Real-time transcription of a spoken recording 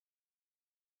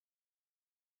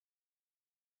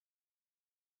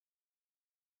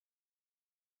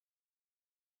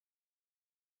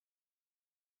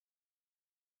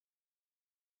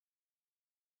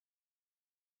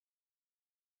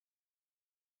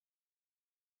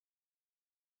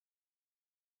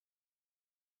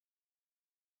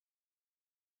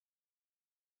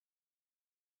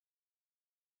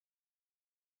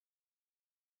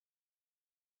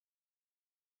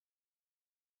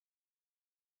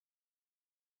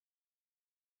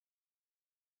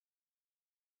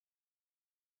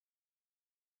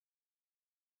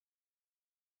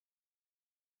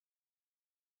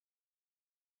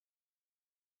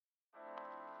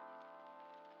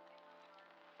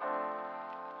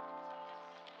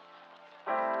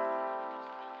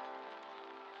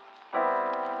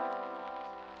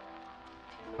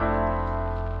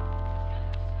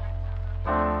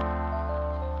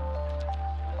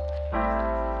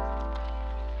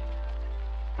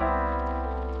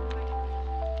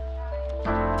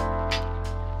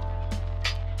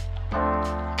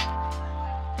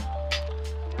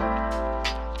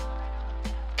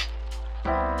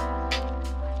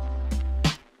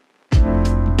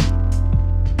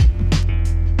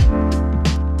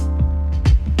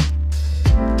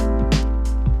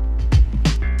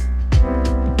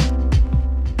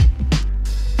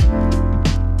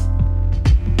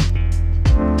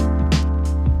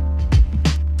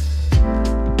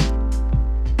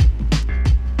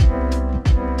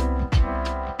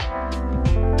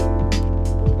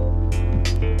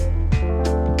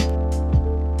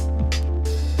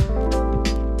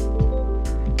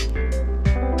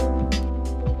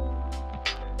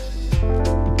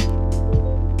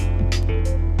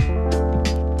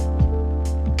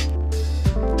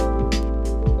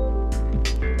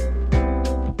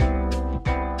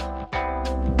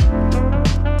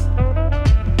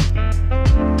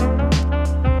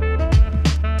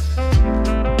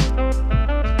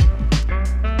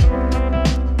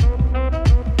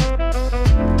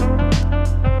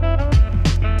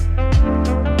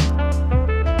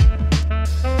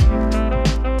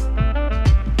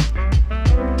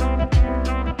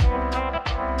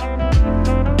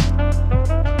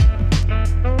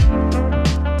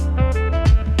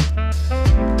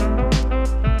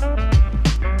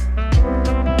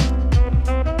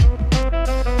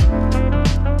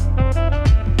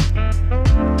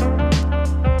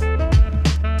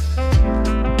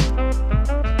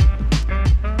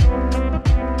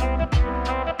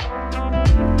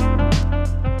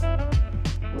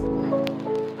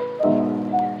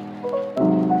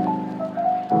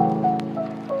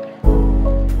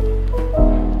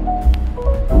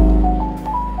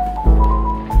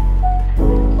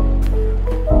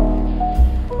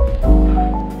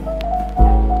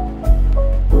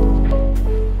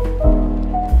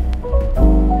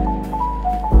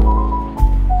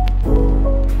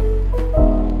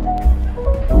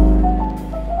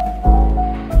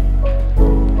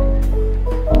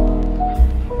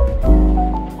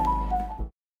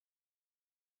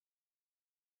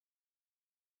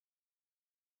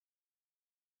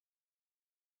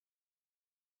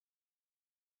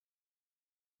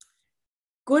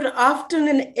Good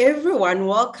afternoon, everyone.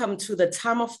 Welcome to the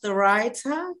Time of the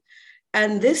Writer.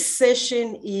 And this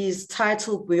session is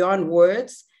titled Beyond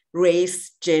Words,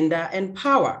 Race, Gender, and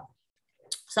Power.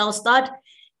 So I'll start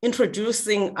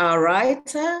introducing our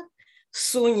writer.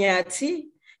 Nyathi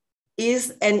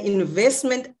is an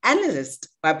investment analyst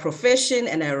by profession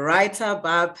and a writer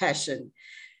by passion.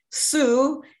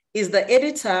 Sue is the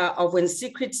editor of When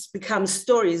Secrets Become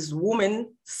Stories,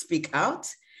 Women Speak Out,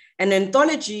 an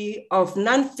anthology of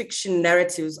nonfiction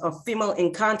narratives of female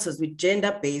encounters with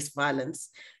gender-based violence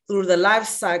through the life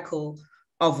cycle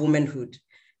of womanhood.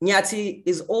 Nyathi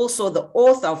is also the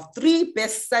author of 3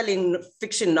 best-selling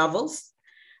fiction novels,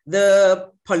 The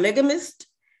Polygamist,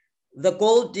 The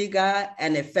Gold Digger,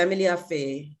 and A Family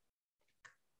Affair.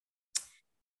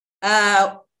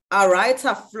 Our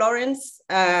writer, Florence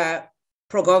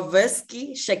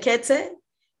Brokowski-Shekete,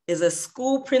 is a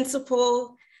school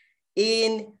principal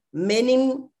in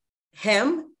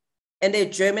Mannheim and a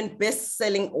German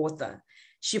best-selling author.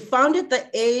 She founded the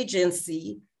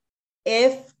agency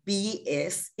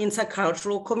FBS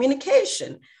Intercultural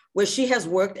Communication, where she has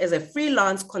worked as a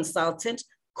freelance consultant,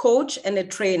 coach, and a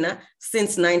trainer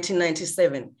since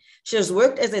 1997. She has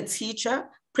worked as a teacher,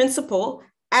 principal,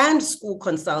 and school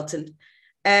consultant,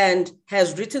 and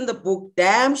has written the book,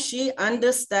 Damn, She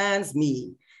Understands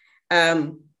Me,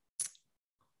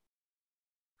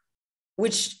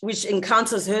 which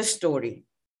encounters her story.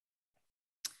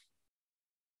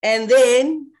 And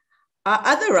then our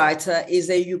other writer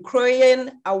is a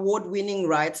Ukrainian award-winning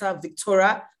writer,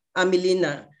 Victoria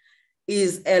Amelina,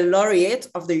 is a laureate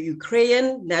of the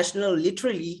Ukrainian National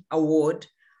Literary Award,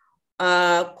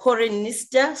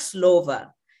 Koronatsiya,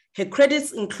 Slova. Her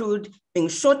credits include being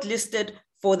shortlisted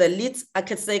for the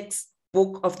LitAkcent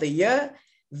Book of the Year,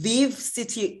 Lviv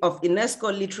City of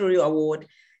UNESCO Literary Award,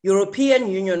 European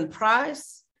Union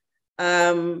Prize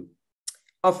for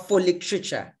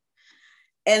Literature.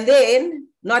 And then,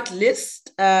 not least,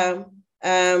 Professor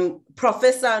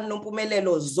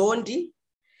Nompumelelo Zondi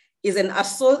is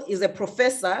a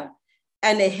professor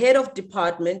and a head of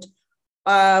department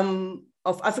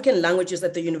of African languages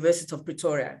at the University of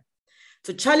Pretoria.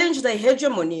 To challenge the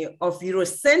hegemony of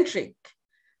Eurocentric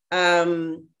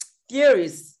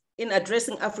theories in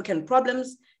addressing African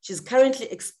problems, she's currently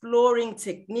exploring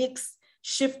techniques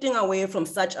shifting away from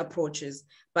such approaches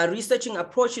by researching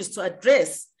approaches to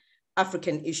address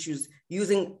African issues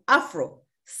using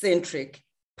Afro-centric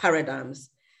paradigms.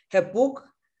 Her book,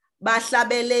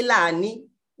 Bahlabelelelani,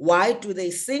 Why Do They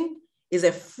Sing?, is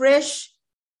a fresh,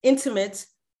 intimate,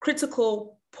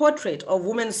 critical portrait of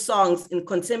women's songs in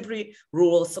contemporary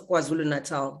rural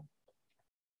KwaZulu-Natal.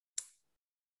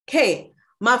 Okay,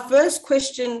 my first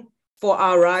question for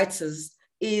our writers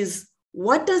is,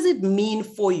 what does it mean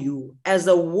for you as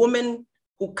a woman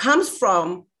who comes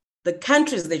from the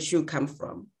countries that you come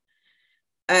from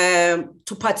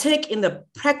to partake in the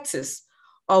practice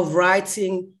of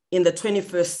writing in the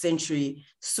 21st century?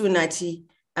 Sue Nyathi,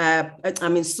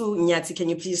 can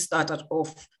you please start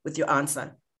off with your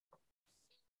answer?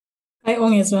 Hi,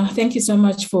 Ongezwa. Thank you so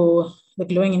much for the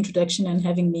glowing introduction and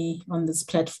having me on this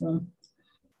platform.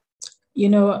 You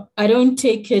know, I don't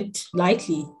take it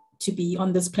lightly to be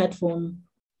on this platform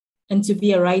and to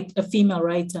be a female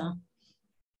writer,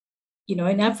 you know,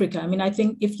 in Africa. I mean, I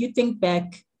think if you think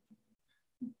back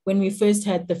when we first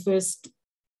had the first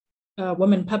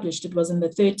woman published, it was in the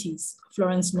 30s,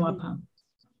 Florence Nwapa.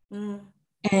 Mm.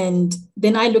 And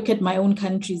then I look at my own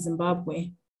country,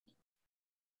 Zimbabwe.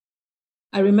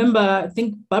 I remember, I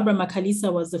think Barbara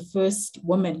Makalisa was the first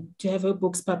woman to have her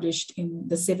books published in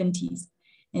the 70s.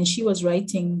 And she was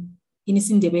writing in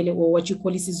isiNdebele, or what you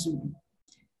call isiZulu.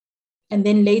 And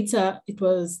then later it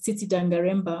was Tsitsi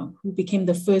Dangaremba who became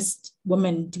the first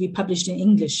woman to be published in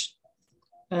English,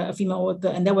 a female author,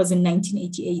 and that was in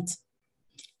 1988.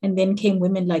 And then came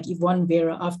women like Yvonne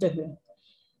Vera after her.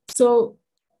 So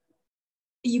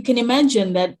you can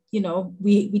imagine that, you know,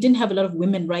 we didn't have a lot of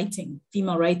women writing,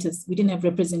 female writers. We didn't have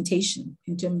representation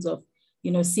in terms of,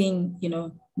 you know, seeing, you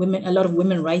know, women, a lot of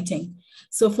women writing.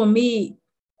 So for me,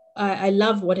 I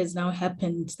love what has now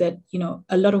happened, that, you know,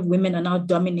 a lot of women are now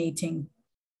dominating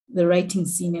the writing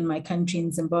scene in my country,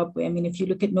 in Zimbabwe. I mean, if you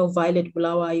look at No Violet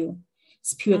Bulawayo,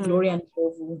 Spiwe Gloria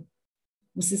Ndlovu,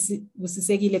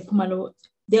 Busisekile Khumalo,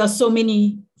 there are so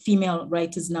many female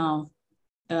writers now,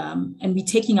 and we're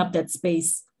taking up that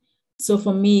space. So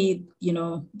for me, you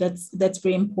know, that's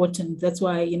very important. That's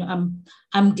why, you know,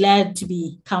 I'm glad to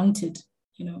be counted,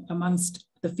 you know, amongst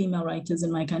the female writers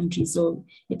in my country. So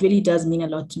it really does mean a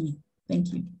lot to me.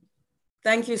 Thank you.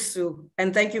 Thank you, Sue.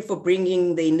 And thank you for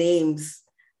bringing the names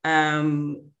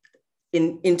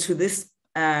into this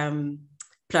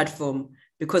platform,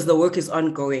 because the work is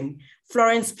ongoing.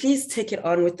 Florence, please take it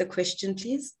on with the question,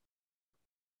 please.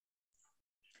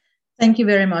 Thank you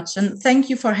very much. And thank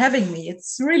you for having me.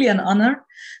 It's really an honor.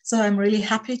 So I'm really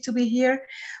happy to be here.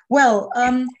 Well,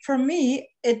 for me,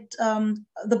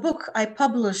 the book I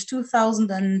published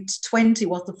 2020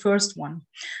 was the first one.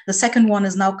 The second one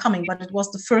is now coming, but it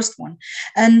was the first one.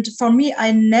 And for me,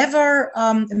 I never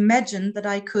imagined that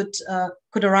I could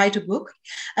write a book.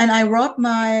 And I wrote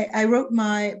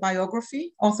my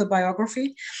biography, author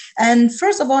biography. And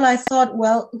first of all, I thought,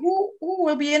 well, who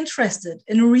will be interested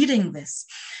in reading this?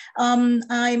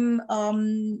 I'm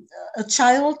a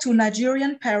child to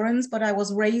Nigerian parents, but I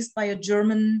was raised by a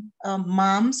German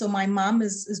mom. So my mom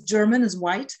is German, is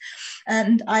white.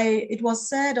 And it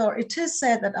is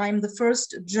said that I'm the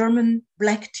first German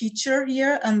Black teacher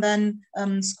here, and then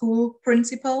school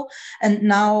principal, and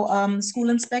now school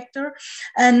inspector.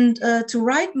 And to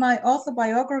write my author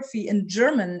biography in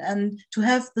German and to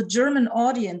have the German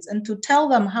audience and to tell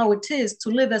them how it is to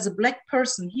live as a Black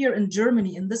person here in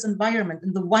Germany, in this environment,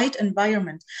 in the white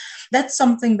environment, that's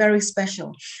something very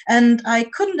special. And I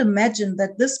couldn't imagine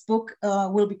that this book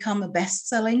will become a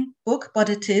best-selling book, but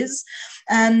it is.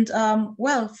 And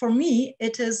well, for me,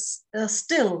 it is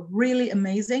still really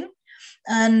amazing.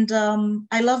 And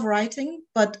I love writing,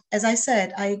 but as I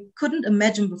said, I couldn't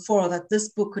imagine before that this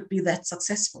book could be that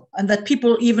successful and that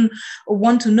people even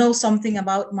want to know something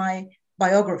about my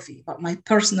biography, about my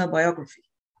personal biography.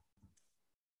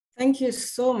 Thank you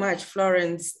so much,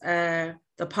 Florence.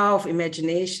 The power of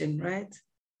imagination, right?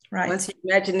 Right. Once you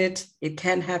imagine it, it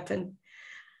can happen.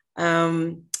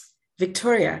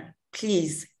 Victoria,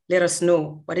 please let us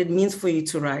know what it means for you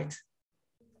to write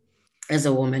as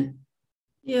a woman.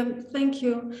 Yeah, thank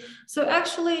you. So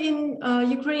actually in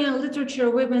Ukrainian literature,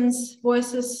 women's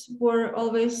voices were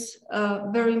always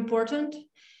very important.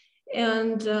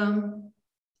 And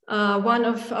one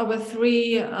of our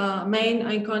three main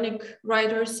iconic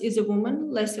writers is a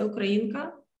woman, Lesia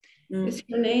Ukrainka is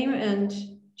her name, and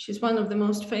she's one of the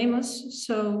most famous.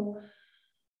 So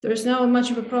there's not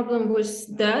much of a problem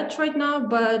with that right now,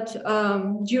 but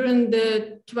during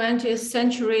the 20th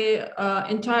century,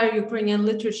 entire Ukrainian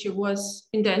literature was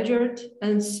endangered,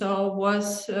 and so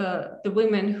was the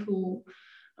women who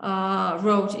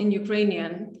wrote in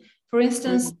Ukrainian. For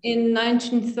instance, in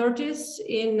 1930s,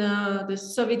 in the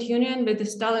Soviet Union, with the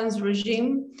Stalin's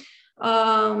regime,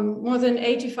 more than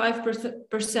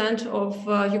 85% of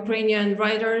Ukrainian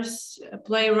writers,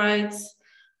 playwrights,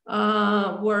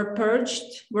 were purged,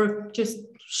 were just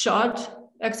shot,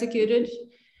 executed.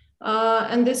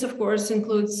 And this, of course,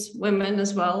 includes women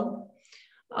as well.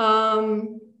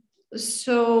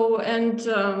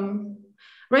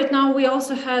 Right now, we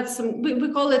also had some, we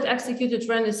call it executed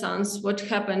renaissance, what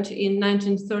happened in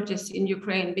 1930s in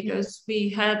Ukraine, because we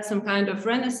had some kind of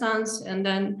renaissance and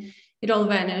then it all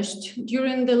vanished.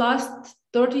 During the last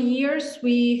 30 years,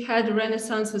 we had a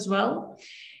renaissance as well.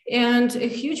 And a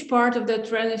huge part of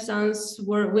that renaissance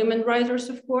were women writers,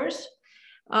 of course.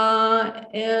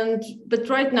 But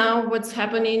right now, what's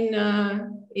happening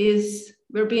is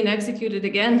we're being executed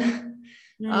again.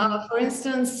 For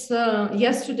instance,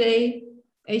 yesterday,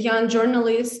 a young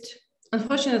journalist,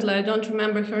 unfortunately, I don't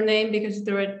remember her name because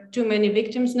there are too many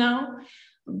victims now,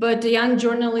 but a young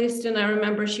journalist, and I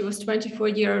remember she was 24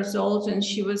 years old and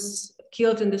she was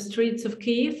killed in the streets of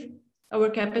Kyiv, our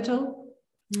capital,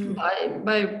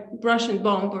 by Russian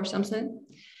bomb or something.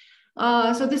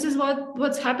 So this is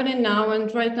what's happening now.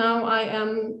 And right now I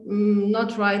am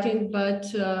not writing, but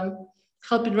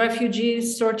helping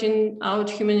refugees, sorting out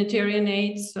humanitarian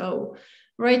aid. So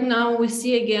right now we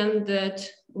see again that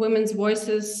women's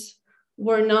voices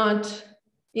were not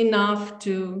enough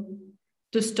to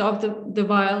stop the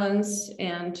violence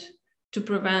and to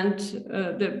prevent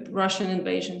the Russian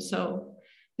invasion. So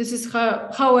this is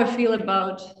how I feel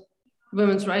about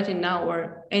women's writing now,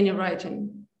 or any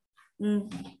writing.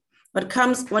 What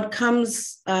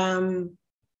comes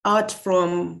out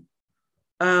from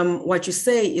what you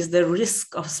say is the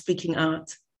risk of speaking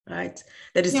out, right?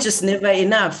 That it's just never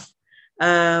enough.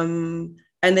 And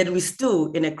that we're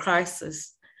still in a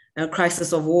crisis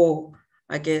of war,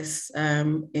 I guess,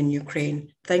 in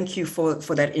Ukraine. Thank you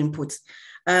for that input.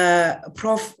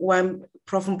 Prof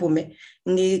Mpume,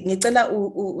 ngicela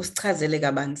usichazele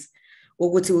kabanzi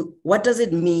ukuthi what does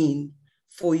it mean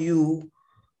for you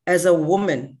as a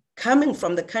woman coming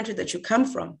from the country that you come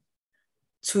from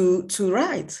to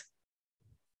write?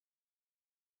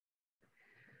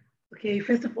 Okay,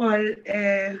 first of all,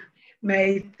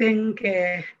 may I thank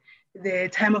the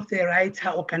Time of the Writer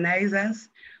organizers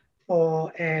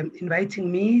for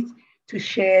inviting me to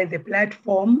share the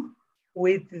platform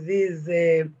with these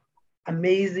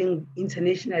amazing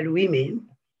international women.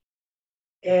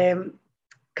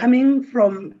 Coming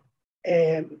from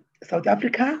South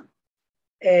Africa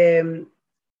and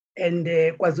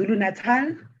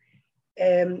KwaZulu-Natal,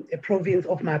 a province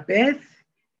of my birth,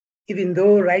 even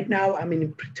though right now I'm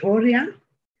in Pretoria,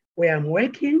 where I'm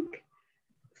working.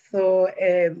 So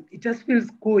it just feels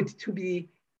good to be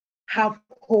half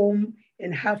home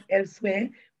and half elsewhere,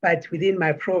 but within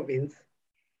my province.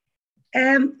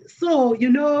 So, you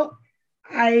know,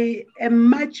 I am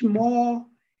much more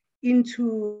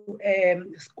into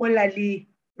scholarly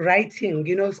writing,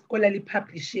 you know, scholarly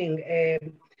publishing,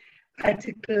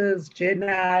 articles,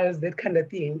 journals, that kind of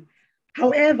thing.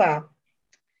 However,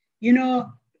 you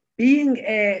know, being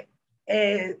a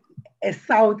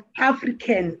South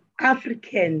African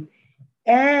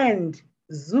and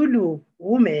Zulu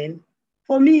woman,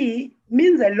 for me,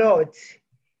 means a lot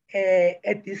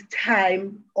at this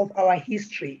time of our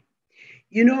history.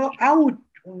 You know, I would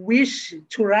wish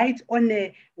to write on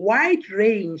a wide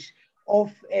range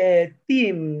of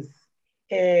themes,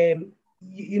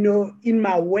 you know, in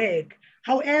my work.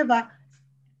 However,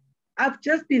 I've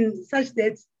just been such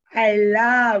that I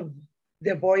love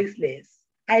the voiceless.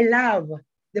 I love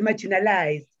the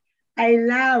marginalized. I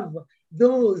love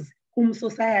those whom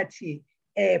society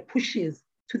pushes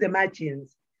to the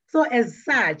margins. So as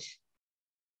such,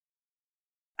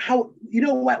 how, you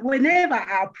know, whenever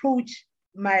I approach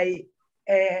my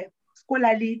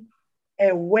scholarly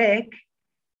work,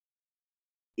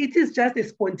 it is just a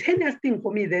spontaneous thing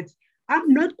for me that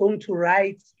I'm not going to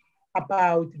write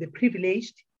about the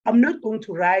privileged. I'm not going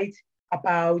to write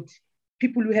about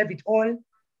people who have it all.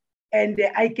 And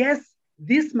I guess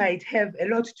this might have a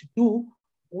lot to do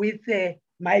with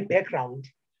my background.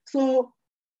 So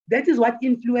that is what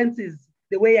influences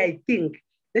the way I think.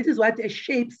 That is what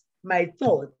shapes my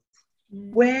thoughts.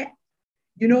 Where,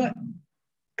 you know,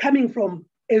 coming from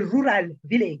a rural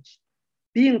village,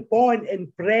 being born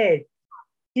and bred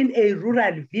in a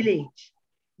rural village,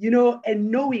 you know,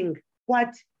 and knowing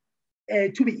what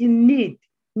to be in need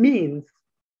means,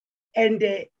 and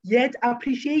yet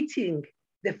appreciating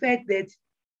the fact that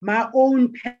my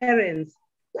own parents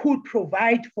could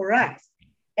provide for us.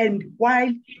 And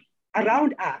while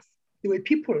around us, there were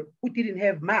people who didn't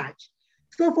have much.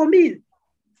 So for me,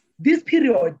 this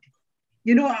period,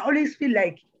 you know, I always feel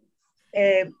like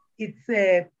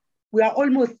we are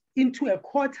almost into a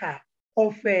quarter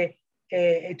of a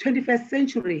 21st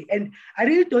century. And I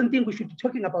really don't think we should be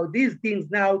talking about these things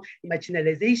now: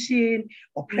 marginalization,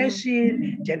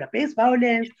 oppression, gender-based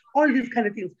violence, all these kind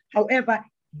of things. However,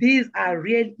 these are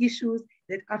real issues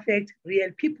that affect real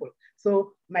people.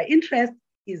 So my interest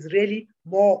is really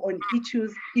more on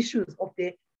issues of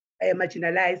the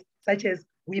marginalized, such as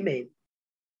women.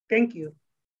 Thank you.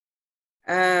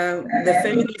 The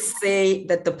feminists say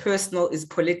that the personal is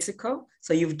political.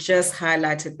 So you've just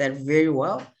highlighted that very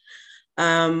well.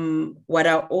 What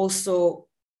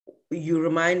you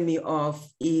remind me of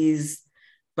is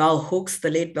Bell Hooks, the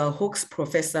late Bell Hooks,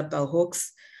 Professor Bell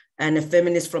Hooks, and a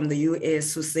feminist from the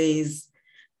US who says,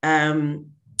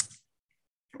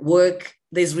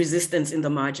 there's resistance in the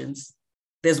margins.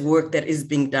 There's work that is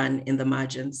being done in the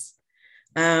margins.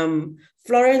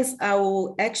 Florence, I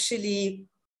will actually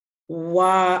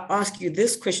ask you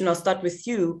this question. I'll start with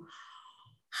you.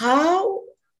 How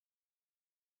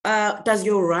does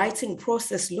your writing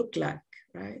process look like,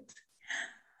 right?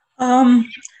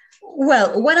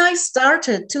 Well, when I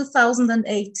started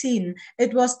 2018,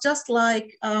 it was just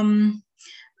like,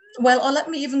 let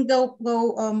me even go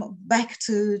back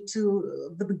to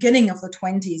the beginning of the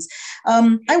 20s.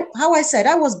 How I said,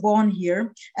 I was born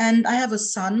here, and I have a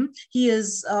son. He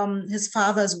is, his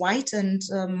father is white, and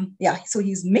so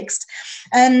he's mixed.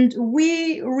 And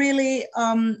we really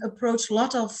approach a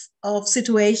lot of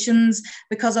situations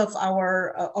because of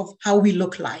of how we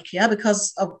look like,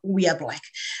 because we are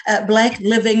black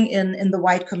living in the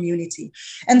white community.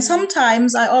 And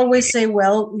sometimes I always say,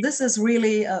 well, this is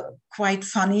really quite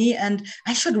funny, and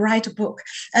I should write a book.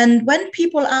 And when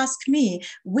people ask me,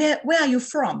 where are you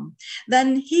from?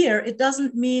 Then here it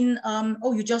doesn't mean,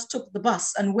 oh, you just took the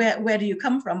bus and where do you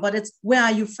come from? But it's, where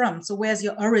are you from? So where's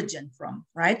your origin from,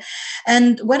 right?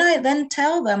 And when I then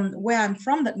tell them where I'm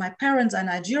from, that my parents are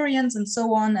Nigerians and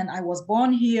so on, and I was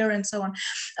born here and so on,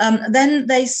 then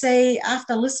they say,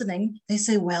 after listening, they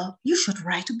say, well, you should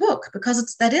write a book because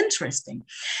it's that interesting.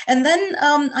 And then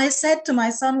I said to my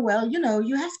son, well, you know,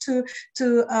 you have to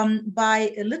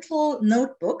buy a little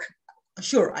notebook,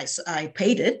 sure, I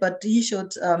paid it, but he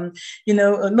should,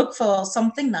 look for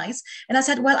something nice. And I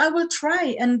said, well, I will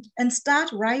try and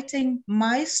start writing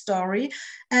my story.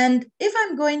 And if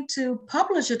I'm going to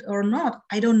publish it or not,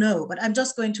 I don't know, but I'm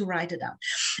just going to write it down.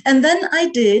 And then I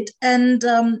did. And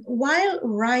while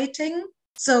writing,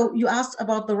 so you asked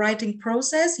about the writing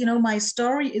process. My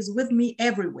story is with me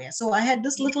everywhere. So I had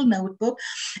this little notebook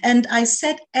and I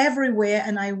sat everywhere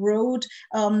and I wrote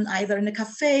either in a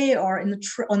cafe or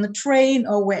on the train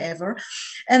or wherever.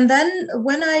 And then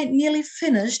when I nearly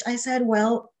finished, I said,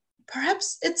 well,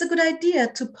 perhaps it's a good idea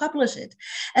to publish it.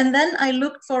 And then I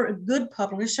looked for a good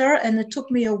publisher and it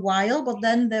took me a while, but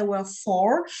then there were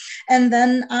 4. And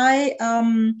then I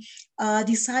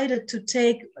decided to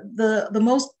take the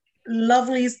most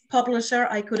loveliest publisher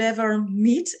I could ever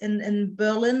meet in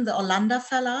Berlin, the Hollander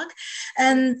Verlag.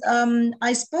 And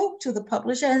I spoke to the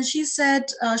publisher and she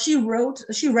said, she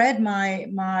read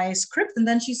my script and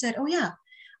then she said, oh yeah,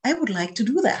 I would like to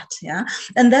do that. Yeah.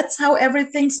 And that's how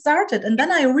everything started. And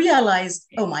then I realized,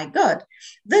 oh my God,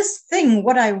 this thing,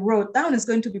 what I wrote down is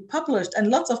going to be published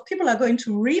and lots of people are going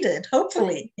to read it,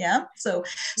 hopefully. Yeah. So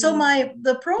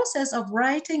the process of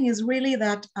writing is really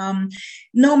that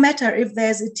no matter if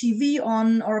there's a TV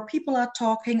on or people are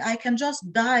talking, I can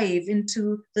just dive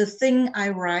into the thing I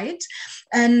write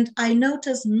and I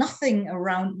notice nothing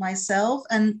around myself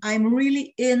and I'm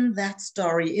really in that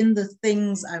story, in the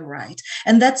things I write.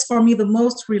 And that's for me the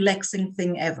most relaxing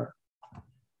thing ever.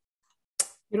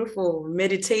 Beautiful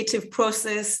meditative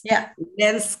process, yeah,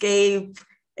 landscape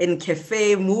and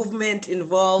cafe movement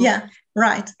involved. Yeah,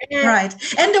 right.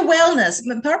 And the wellness.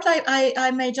 Perhaps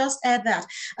I may just add that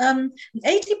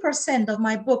 80% of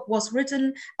my book was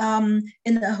written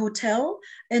in a hotel,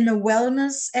 in a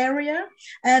wellness area.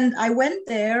 And I went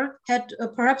there, had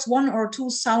perhaps 1 or 2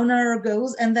 sauna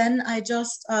goes, and then I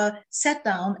just sat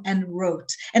down and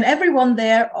wrote. And everyone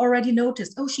there already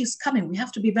noticed, oh, she's coming. We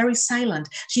have to be very silent.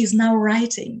 She's now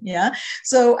writing. Yeah.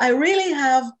 So I really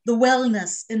have the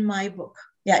wellness in my book.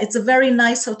 Yeah, it's a very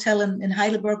nice hotel in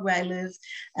Heidelberg where I live.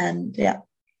 And yeah.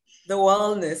 The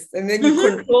wellness. And then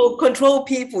you control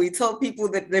people. You tell people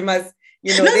that they must,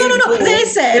 No. They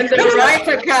said. When the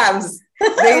writer comes,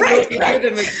 they know to give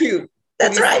them a cue.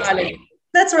 That's right. Smiling.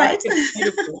 That's right.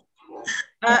 Beautiful.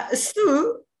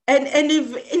 Sue, an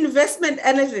investment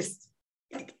analyst.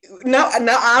 Now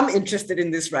I'm interested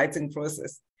in this writing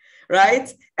process,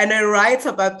 right? And a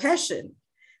writer by passion.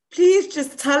 Please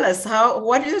just tell us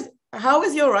how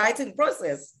is your writing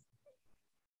process?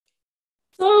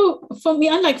 So for me,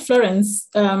 unlike Florence,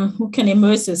 who can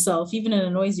immerse herself even in a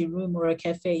noisy room or a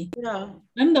cafe,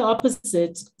 I'm the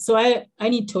opposite. So I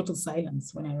need total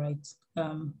silence when I write.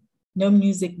 No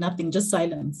music, nothing, just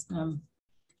silence.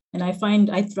 And I find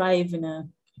I thrive in a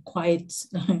quiet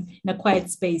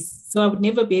space. So I would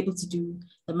never be able to do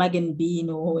the mug and bean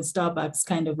or Starbucks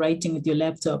kind of writing with your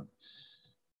laptop.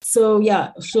 So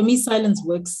yeah, for me, silence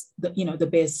works the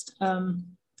best.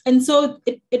 And so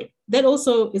that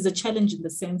also is a challenge in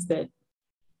the sense that,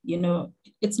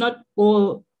 it's not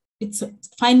all, it's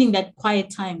finding that quiet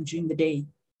time during the day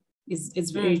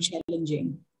is very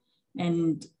challenging.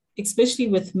 And especially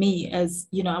with me, as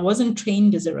I wasn't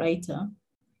trained as a writer,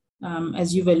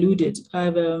 as you've alluded. I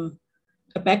have a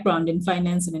background in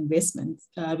finance and investment.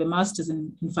 I have a master's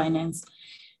in finance.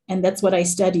 And that's what I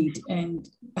studied. And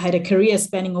I had a career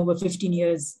spanning over 15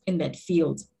 years in that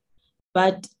field.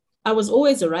 But I was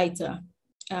always a writer.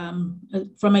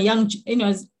 From a young,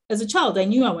 as a child, I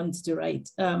knew I wanted to write.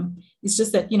 It's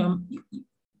just that,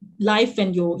 life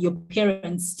and your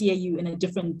parents steer you in a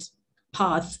different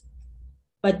path.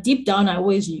 But deep down, I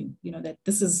always knew, that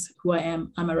this is who I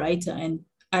am. I'm a writer. And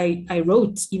I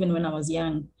wrote even when I was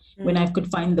young, when I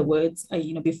could find the words.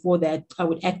 Before that, I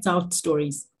would act out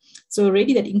stories. So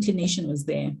already that inclination was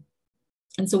there.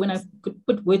 And so when I could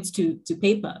put words to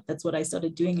paper, that's what I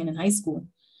started doing. And in high school,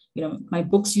 my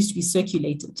books used to be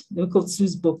circulated. They were called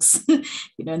Sue's books,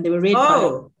 and they were read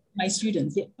by my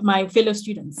students, my fellow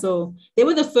students. So they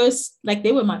were the first,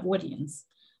 they were my audience.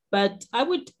 But I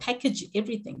would package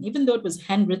everything, even though it was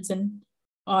handwritten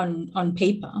on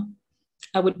paper.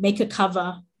 I would make a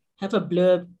cover, have a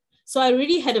blurb. So I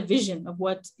really had a vision of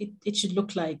what it should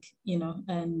look like,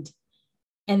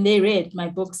 and they read my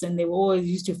books and they were always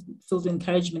used to fill with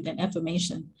encouragement and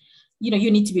affirmation.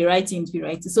 You need to be writing to be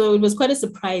writing. So it was quite a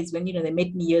surprise when, they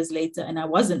met me years later and I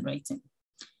wasn't writing.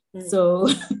 So,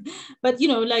 but,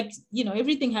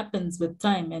 everything happens with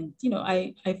time. And,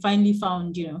 I finally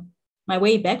found, my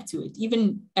way back to it.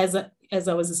 Even as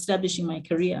I was establishing my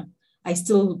career, I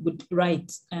still would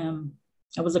write.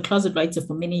 I was a closet writer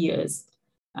for many years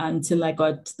until I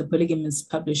got The Polygamist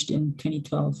published in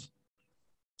 2012.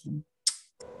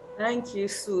 Thank you,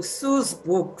 Sue. Sue's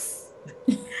books.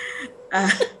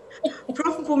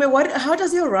 Prof. Mpume, how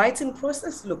does your writing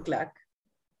process look like?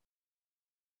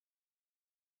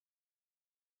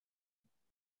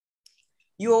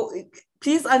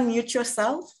 Please unmute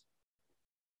yourself.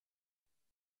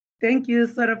 Thank you.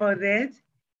 Sorry about that.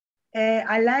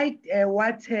 I liked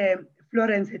what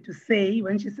Florence had to say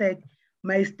when she said,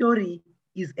 my story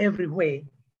is everywhere.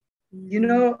 You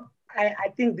know, I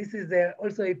think this is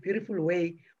also a beautiful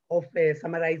way of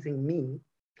summarizing me,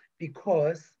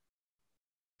 because,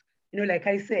 you know, like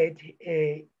I said,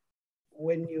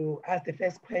 when you asked the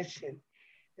first question,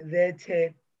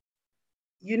 that,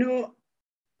 you know,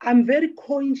 I'm very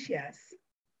conscious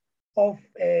of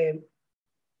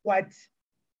what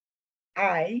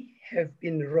I have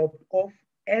been robbed of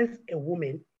as a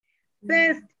woman.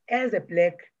 First, as a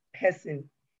Black person.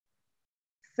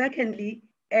 Secondly,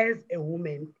 as a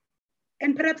woman.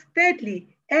 And perhaps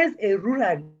thirdly, as a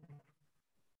rural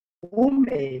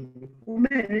woman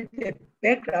with a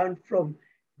background from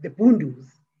the Bundus.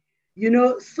 You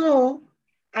know, so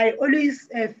I always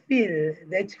feel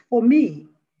that for me,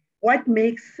 what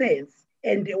makes sense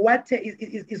and what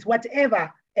is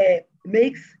whatever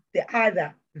makes the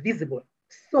other visible.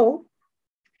 So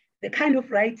the kind of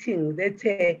writing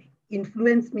that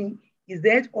influenced me is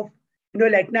that of, you know,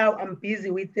 like now I'm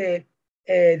busy with the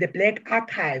Black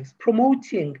archives,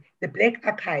 promoting the Black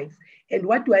archives. And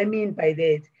what do I mean by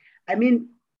that? I mean,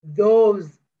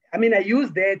 I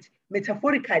use that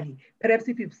metaphorically. Perhaps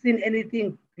if you've seen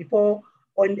anything before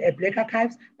on Black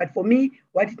archives, but for me,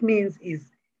 what it means is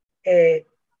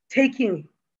taking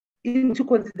into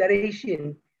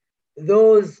consideration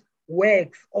those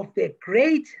works of the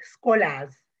great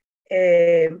scholars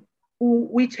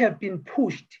which have been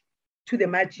pushed to the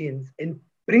margins and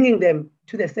bringing them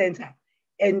to the center.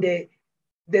 And the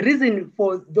reason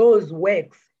for those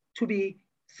works to be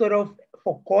sort of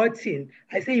forgotten,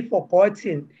 I say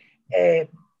forgotten,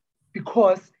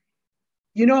 because,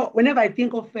 you know, whenever I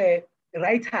think of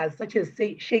writers such as,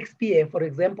 say, Shakespeare, for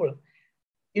example,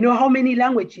 you know, how many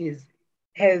languages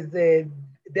has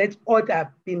that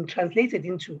author been translated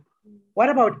into? What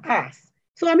about us?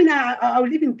 So, I mean, I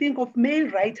would even think of male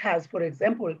writers, for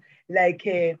example, like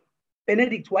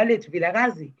Benedict Wallet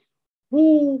Vilakazi,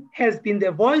 who has been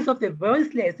the voice of the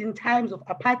voiceless in times of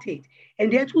apartheid,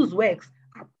 and yet whose works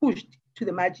are pushed to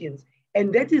the margins.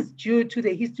 And that is due to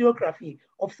the historiography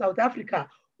of South Africa,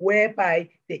 whereby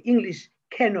the English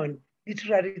canon,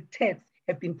 literary texts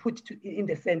have been put in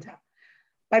the center.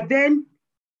 But then,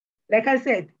 like I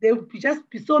said, there will just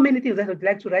be so many things that I'd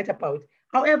like to write about.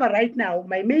 However, right now,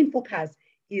 my main focus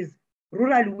is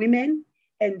rural women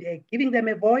and giving them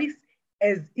a voice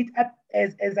as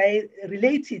I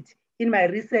relate it in my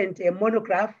recent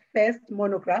first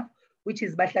monograph, which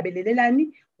is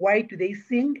Bahlabelelelani, Why Do They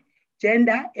Sing?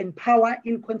 Gender and Power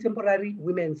in Contemporary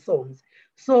Women's Songs.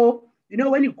 So, you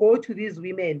know, when you go to these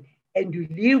women and you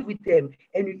live with them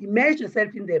and you immerse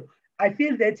yourself in them, I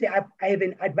feel that I have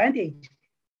an advantage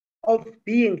of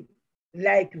being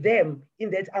like them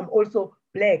in that I'm also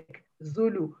Black,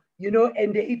 Zulu, you know,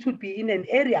 and it would be in an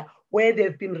area where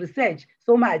they've been researched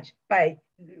so much by,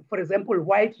 for example,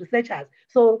 white researchers.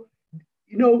 So,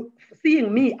 you know,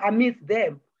 seeing me amidst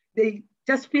them, they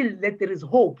just feel that there is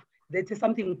hope, that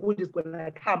something good is going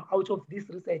to come out of this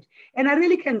research. And I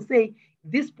really can say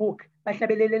this book,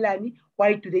 Bahlabelelelani,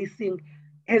 Why Do They Sing,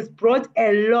 has brought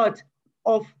a lot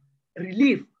of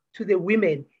relief to the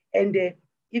women. And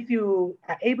if you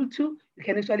are able to, you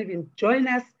can actually even join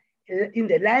us in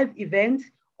the live event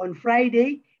on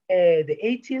Friday, the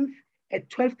 18th at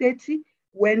 12:30,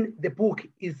 when the book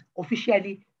is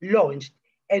officially launched.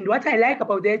 And what I like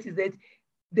about that is that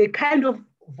the kind of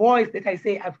voice that I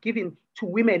say I've given to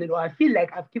women, or I feel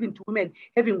like I've given to women,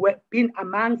 having been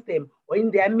amongst them or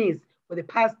in their midst for the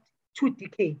past 2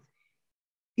 decades,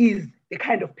 is the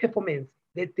kind of performance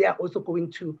that they are also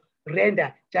going to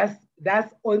render, just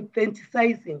thus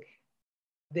authenticizing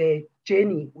the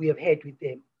journey we have had with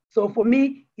them. So for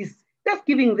me, it's just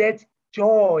giving that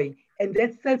joy and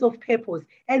that sense of purpose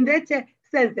and that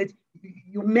sense that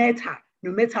you matter,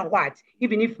 no matter what,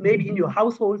 even if maybe in your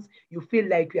households, you feel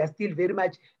like you are still very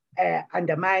much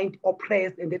undermined,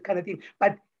 oppressed, and that kind of thing.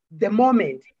 But the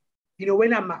moment, you know,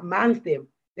 when I'm amongst them,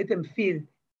 let them feel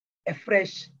a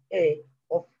fresh air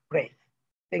of breath.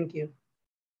 Thank you.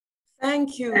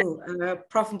 Thank you,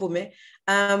 Prof. Mpume.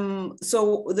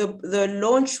 So the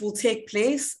launch will take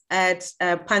place at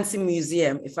Pansi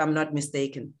Museum, if I'm not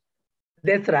mistaken.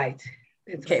 That's right.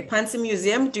 Okay, Pansi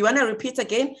Museum. Do you want to repeat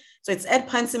again? So it's at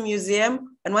Pansi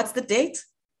Museum. And what's the date?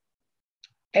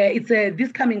 It's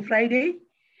this coming Friday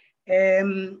at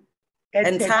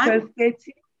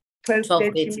 12:30.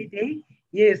 12:30 midday.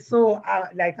 Yes, so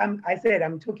like I said,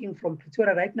 I'm talking from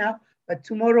Pretoria right now, but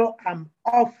tomorrow I'm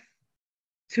off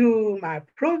to my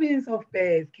province of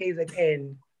birth,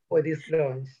 KZN, for this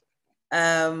launch.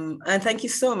 And thank you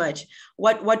so much.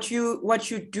 What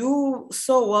you do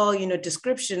so well in your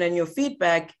description and your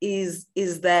feedback is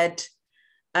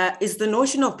the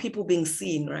notion of people being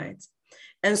seen, right?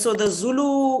 And so the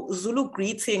Zulu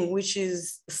greeting, which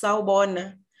is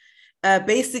sawubona,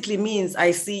 basically means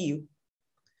I see you,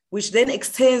 which then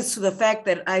extends to the fact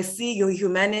that I see your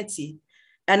humanity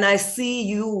and I see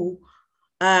you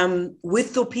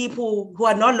with the people who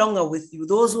are no longer with you,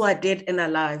 those who are dead and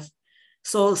alive.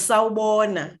 So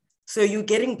sawubona, so you're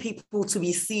getting people to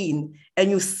be seen and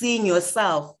you're seeing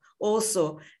yourself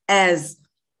also as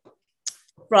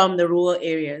from the rural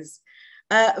areas.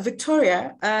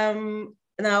 Victoria,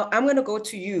 now I'm going to go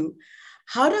to you.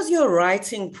 How does your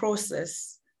writing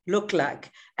process look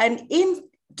like? And in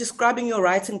describing your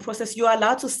writing process, you are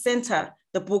allowed to center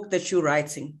the book that you're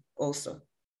writing also.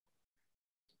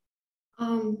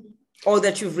 Or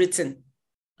that you've written.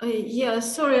 Yeah,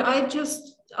 sorry, I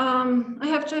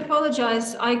have to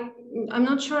apologize. I'm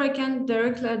not sure I can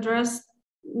directly address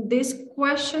this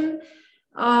question.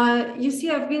 You see,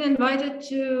 I've been invited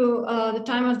to the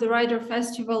Time of the Writer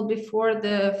Festival before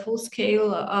the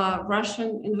full-scale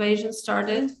Russian invasion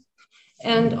started.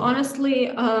 And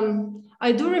honestly,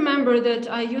 I do remember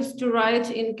that I used to write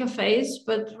in cafes,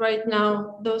 but right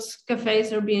now those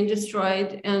cafes are being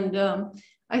destroyed. And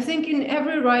I think in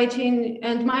every writing,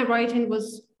 and my writing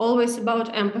was always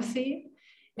about empathy.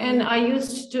 And I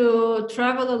used to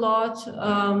travel a lot,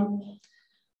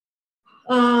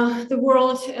 the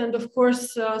world, and of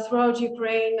course, throughout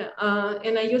Ukraine.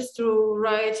 And I used to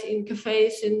write in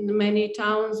cafes in many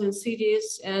towns and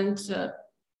cities and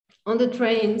on the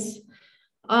trains.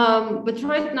 But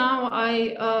right now,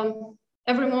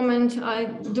 every moment I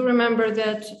do remember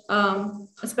that,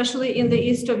 especially in the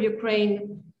east of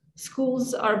Ukraine,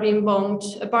 schools are being bombed,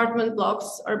 apartment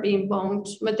blocks are being bombed,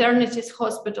 maternities,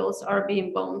 hospitals are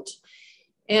being bombed.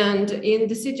 And in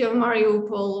the city of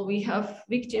Mariupol, we have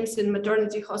victims in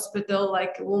maternity hospital,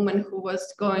 like a woman who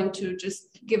was going to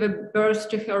just give a birth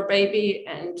to her baby,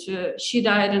 and she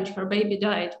died and her baby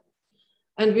died.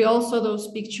 And we all saw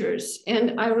those pictures.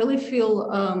 And I really feel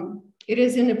it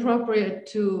is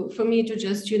inappropriate for me to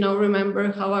just,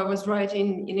 remember how I was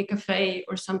writing in a cafe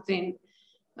or something,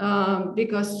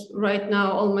 because right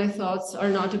now all my thoughts are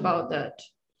not about that.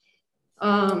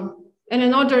 And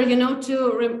in order,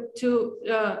 to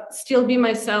still be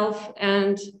myself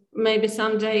and maybe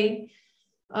someday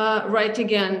write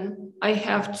again, I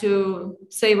have to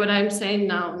say what I'm saying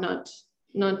now,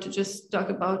 not to just talk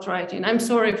about writing. I'm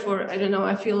sorry for, I don't know,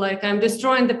 I feel like I'm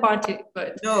destroying the party,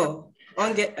 but. No,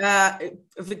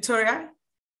 Victoria,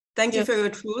 thank you for your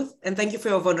truth and thank you for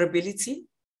your vulnerability.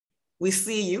 We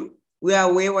see you, we are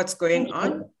aware what's going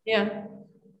on. Yeah.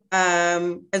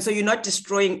 And so you're not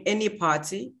destroying any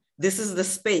party. This is the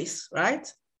space, right?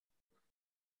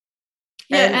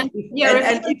 Yeah, and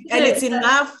it's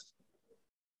enough.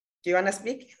 Do you want to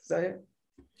speak? Sorry.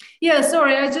 Yeah,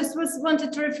 sorry, I just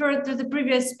wanted to refer to the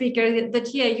previous speaker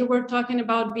that, yeah, you were talking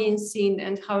about being seen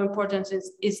and how important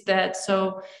is that.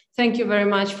 So thank you very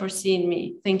much for seeing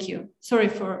me. Thank you. Sorry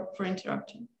for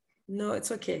interrupting. No,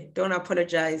 it's okay. Don't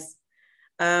apologize.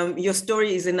 Your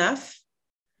story is enough.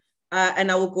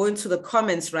 And I will go into the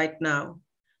comments right now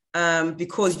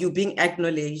because you're being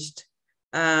acknowledged.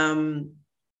 A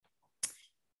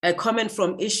comment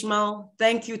from Ishmael.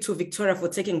 Thank you to Victoria for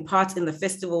taking part in the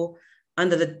festival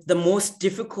under the most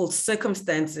difficult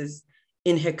circumstances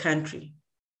in her country.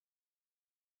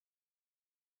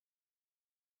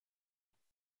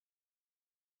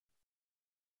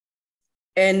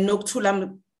 And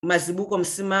Noktulam Mazibuko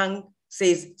Msimang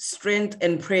says, strength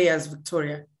and prayers,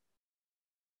 Victoria.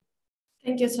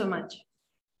 Thank you so much.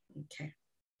 Okay.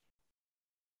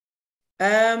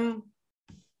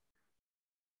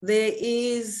 There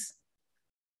is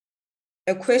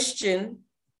a question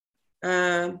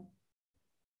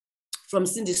from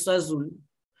Cindy Swazulu.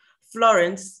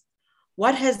 Florence,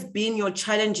 what has been your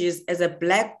challenges as a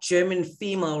Black German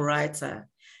female writer?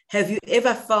 Have you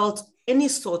ever felt any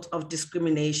sort of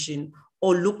discrimination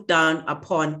or looked down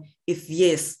upon? If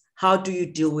yes, how do you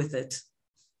deal with it?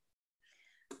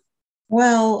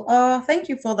 Well, thank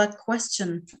you for that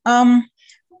question.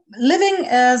 Living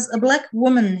as a Black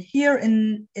woman here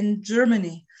in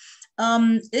Germany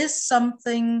is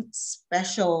something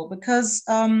special because,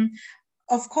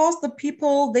 of course, the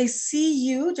people, they see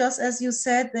you, just as you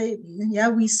said,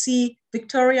 we see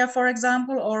Victoria, for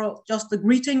example, or just the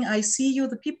greeting, I see you,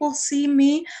 the people see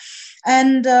me.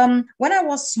 And when I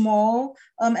was small,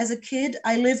 as a kid,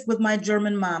 I lived with my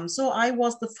German mom. So I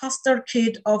was the foster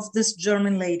kid of this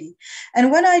German lady.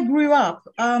 And when I grew up,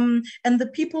 and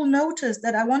the people noticed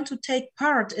that I want to take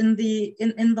part in the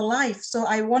life, so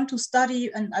I want to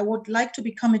study and I would like to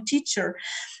become a teacher.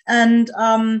 And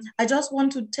I just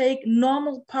want to take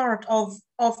normal part of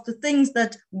the things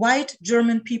that white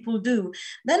German people do.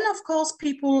 Then, of course,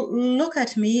 people look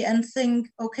at me and think,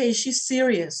 okay, she's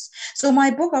serious. So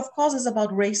my book, of course, is about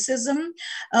racism.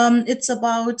 It's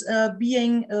about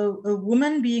being a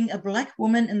woman, being a Black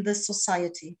woman in this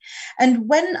society. And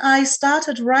when I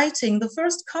started writing, the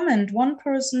first comment one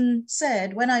person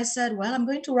said, when I said, well, I'm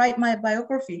going to write my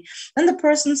biography, and the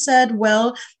person said,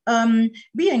 well,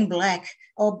 being Black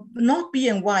or not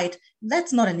being white,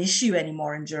 that's not an issue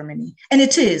anymore in Germany. And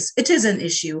it is an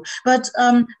issue. But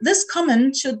this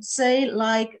comment should say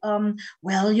like,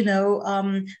 well, you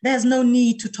know, there's no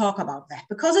need to talk about that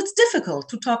because it's difficult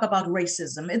to talk about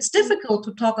racism. It's difficult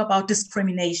to talk about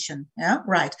discrimination. Yeah,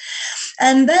 right.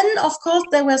 And then, of course,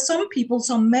 there were some people,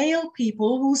 some male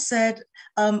people who said,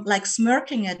 like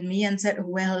smirking at me and said,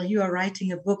 well, you are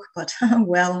writing a book, but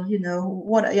well, you know,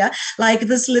 what, yeah, like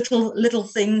this little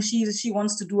thing, she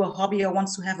wants to do a hobby or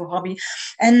wants to have a hobby.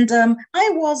 And I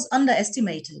was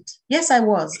underestimated. Yes, I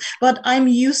was, but I'm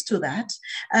used to that.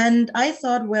 And I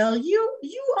thought, well, you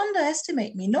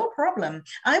underestimate me, no problem.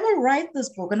 I will write this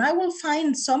book and I will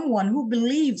find someone who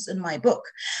believes in my book.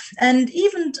 And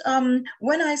even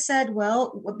when I said,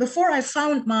 well, before I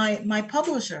found my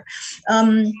publisher,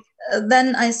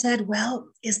 then I said, well,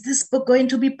 is this book going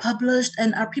to be published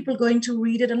and are people going to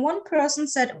read it? And one person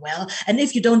said, well, and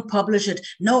if you don't publish it,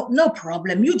 no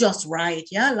problem, you just write.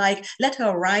 Yeah, like let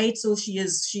her write, so she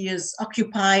is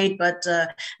occupied, but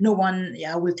no one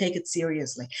will take it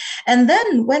seriously. And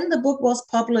then when the book was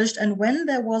published and when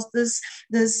there was this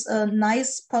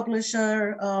nice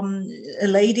publisher, a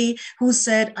lady who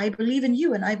said, I believe in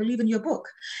you and I believe in your book.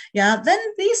 Yeah, then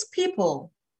these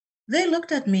people, they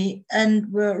looked at me and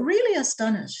were really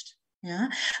astonished. Yeah.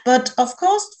 But of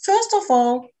course, first of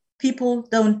all, people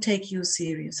don't take you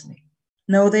seriously.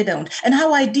 No, they don't. And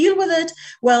how I deal with it,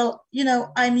 well, you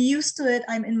know, I'm used to it.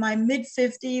 I'm in my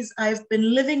mid-50s. I've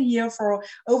been living here for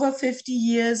over 50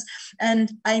 years, and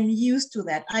I'm used to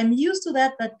that. I'm used to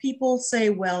that people say,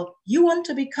 well, you want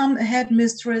to become a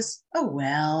headmistress? Oh,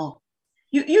 well,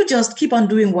 you just keep on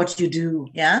doing what you do.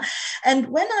 Yeah. And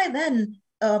when I then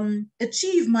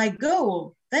achieve my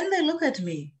goal, then they look at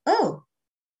me, oh,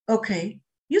 okay,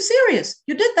 you serious,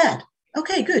 you did that,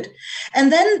 okay, good.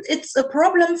 And then it's a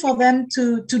problem for them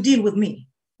to deal with me,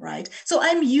 right? So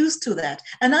I'm used to that.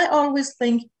 And I always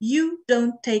think, you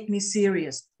don't take me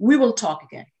serious. We will talk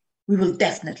again. We will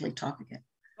definitely talk again.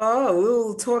 Oh, we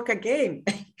will talk again.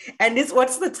 And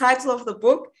what's the title of the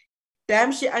book?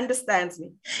 Damn, she understands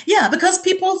me. Yeah, because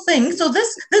people think, so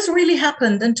this really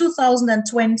happened in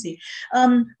 2020.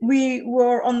 We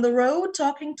were on the road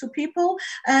talking to people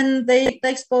and they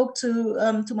spoke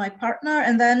to my partner,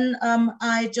 and then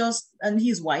and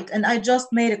he's white, and I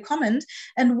just made a comment,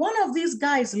 and one of these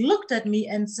guys looked at me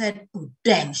and said, oh,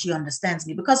 damn, she understands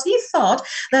me, because he thought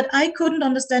that I couldn't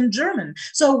understand German.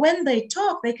 So when they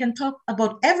talk, they can talk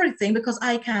about everything because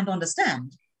I can't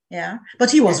understand. Yeah, but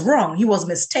he was wrong. He was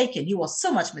mistaken. He was so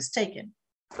much mistaken.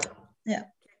 Yeah.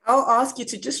 I'll ask you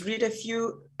to just read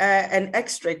an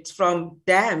extract from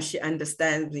Damn, She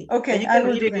Understands Me. Okay, and you can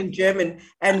read it in German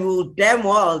and we'll damn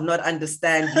well not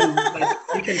understand you, but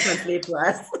you can translate to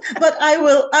us. But I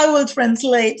will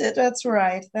translate it. That's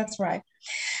right. That's right.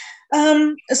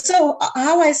 So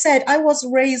how I said, I was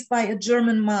raised by a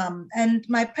German mom, and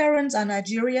my parents are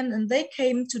Nigerian, and they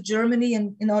came to Germany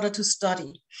in order to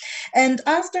study. And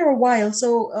after a while,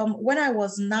 so when I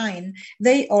was 9,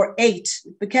 or 8,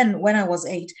 again, when I was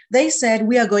 8, they said,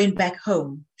 we are going back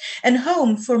home. And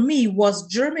home for me was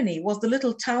Germany, was the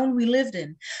little town we lived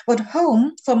in. But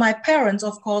home for my parents,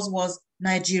 of course, was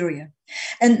Nigeria.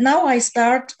 And now I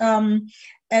start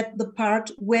at the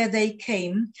part where they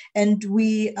came, and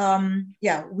we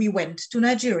went to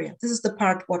Nigeria. This is the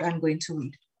part what I'm going to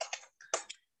read.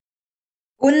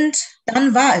 Und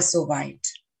dann war es soweit.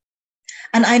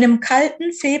 An einem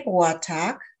kalten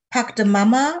Februartag packte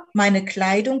Mama meine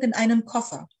Kleidung in einen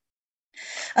Koffer.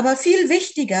 Aber viel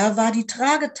wichtiger war die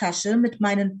Tragetasche mit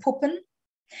meinen Puppen,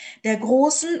 der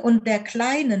großen und der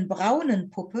kleinen braunen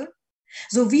Puppe,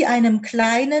 sowie einem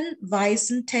kleinen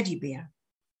weißen Teddybär.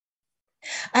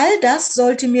 All das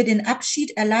sollte mir den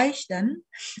Abschied erleichtern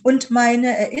und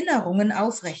meine Erinnerungen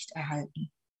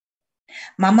aufrechterhalten.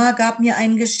 Mama gab mir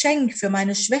ein Geschenk für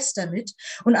meine Schwester mit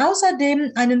und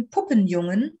außerdem einen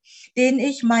Puppenjungen, den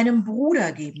ich meinem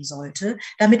Bruder geben sollte,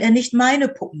 damit er nicht meine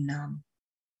Puppen nahm.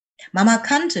 Mama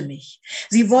kannte mich.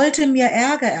 Sie wollte mir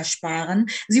Ärger ersparen.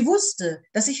 Sie wusste,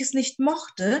 dass ich es nicht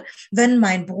mochte, wenn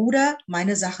mein Bruder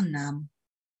meine Sachen nahm.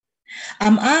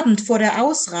 Am Abend vor der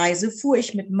Ausreise fuhr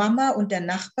ich mit Mama und der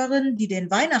Nachbarin, die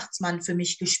den Weihnachtsmann für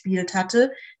mich gespielt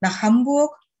hatte, nach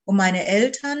Hamburg, um meine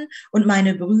Eltern und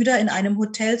meine Brüder in einem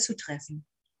Hotel zu treffen.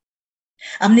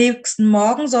 Am nächsten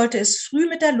Morgen sollte es früh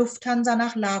mit der Lufthansa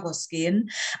nach Lagos gehen,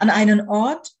 an einen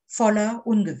Ort voller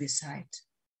Ungewissheit.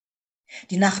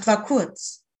 Die Nacht war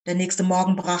kurz, der nächste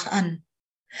Morgen brach an.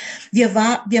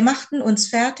 Wir machten uns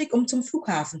fertig, um zum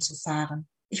Flughafen zu fahren.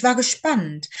 Ich war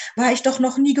gespannt, war ich doch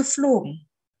noch nie geflogen.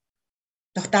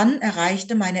 Doch dann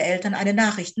erreichte meine Eltern eine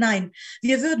Nachricht. Nein,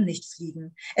 wir würden nicht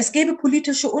fliegen. Es gäbe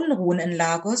politische Unruhen in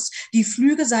Lagos, die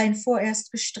Flüge seien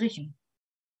vorerst gestrichen.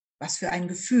 Was für ein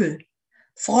Gefühl,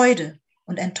 Freude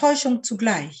und Enttäuschung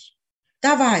zugleich.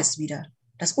 Da war es wieder,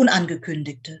 das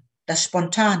Unangekündigte, das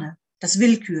Spontane, das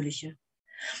Willkürliche.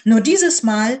 Nur dieses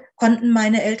Mal konnten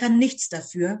meine Eltern nichts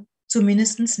dafür,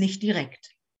 zumindest nicht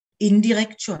direkt.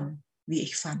 Indirekt schon, wie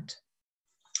ich fand.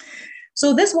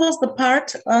 So this was the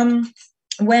part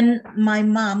when my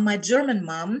mom, my German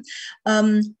mom,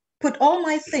 put all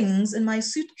my things in my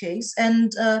suitcase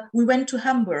and we went to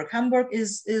Hamburg. Hamburg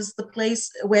is the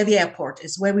place where the airport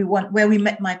is, where we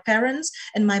met my parents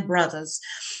and my brothers.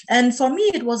 And for me,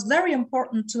 it was very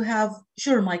important to have,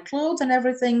 sure, my clothes and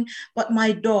everything, but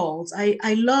my dolls.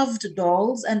 I loved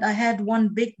dolls, and I had one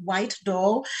big white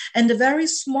doll and a very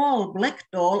small black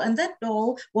doll, and that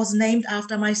doll was named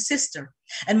after my sister.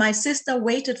 And my sister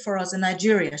waited for us in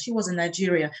Nigeria. She was in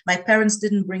Nigeria. My parents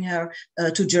didn't bring her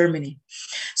to Germany.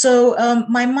 So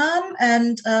my mom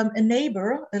and a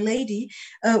neighbor, a lady,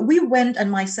 we went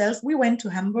to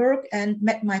Hamburg and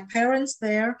met my parents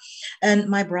there and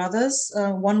my brothers.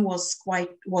 One was 5,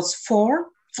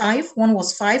 one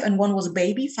was 5, and one was a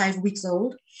baby, 5 weeks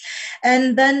old.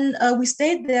 And then we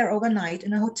stayed there overnight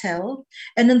in a hotel.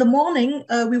 And in the morning,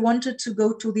 we wanted to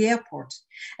go to the airport.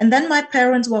 And then my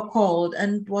parents were called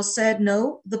and was said,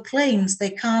 no, the planes,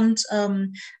 they can't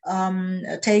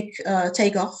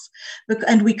take off.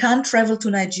 And we can't travel to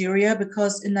Nigeria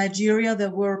because in Nigeria, there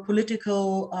were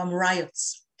political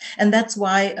riots. And that's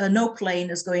why no plane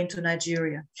is going to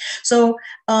Nigeria. So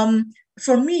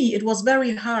for me, it was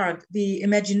very hard, the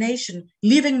imagination,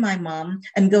 leaving my mom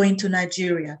and going to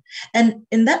Nigeria. And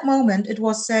in that moment, it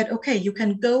was said, okay, you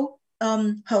can go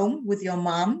home with your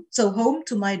mom, so home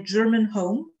to my German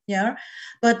home, yeah,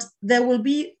 but there will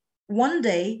be one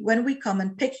day when we come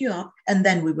and pick you up, and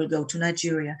then we will go to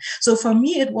Nigeria. So for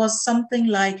me, it was something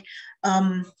like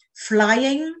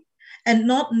flying and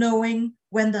not knowing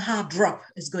when the hard drop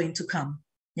is going to come,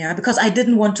 yeah, because I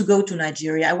didn't want to go to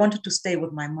Nigeria. I wanted to stay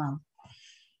with my mom.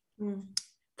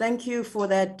 Thank you for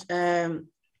that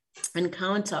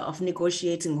encounter of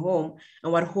negotiating home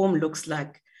and what home looks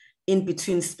like in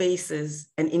between spaces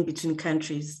and in between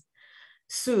countries.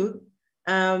 Sue,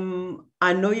 I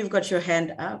know you've got your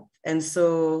hand up, and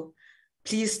so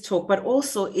please talk, but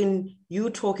also in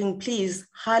you talking, please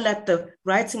highlight the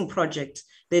writing project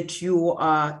that you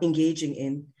are engaging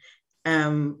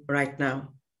in right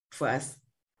now for us.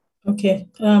 Okay,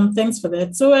 thanks for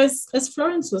that. So as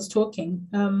Florence was talking,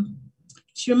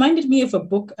 she reminded me of a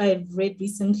book I read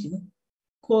recently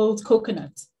called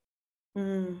Coconut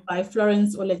by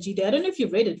Florence Olajide. I don't know if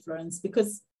you've read it, Florence,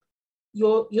 because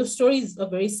your stories are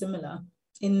very similar.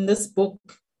 In this book,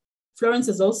 Florence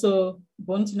is also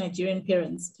born to Nigerian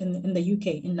parents in the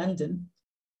UK, in London.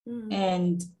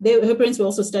 And her parents were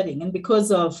also studying. And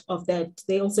because of that,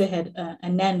 they also had a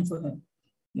nan for her.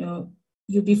 You know,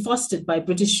 you'd be fostered by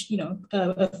British,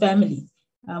 a family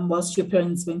whilst your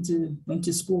parents went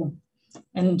to school.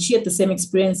 And she had the same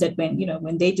experience that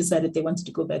when they decided they wanted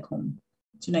to go back home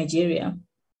to Nigeria,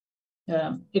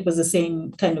 it was the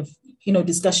same kind of,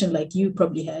 discussion like you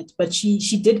probably had, but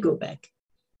she did go back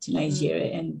to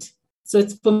Nigeria. And so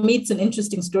for me, it's an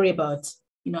interesting story about,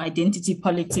 identity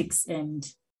politics and,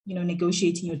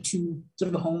 negotiating your two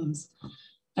sort of homes.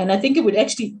 And I think it would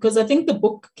actually, because I think the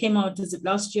book came out,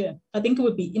 last year? I think it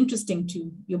would be interesting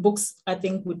your books, I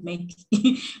think, would make,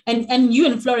 and you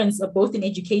and Florence are both in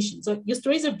education. So your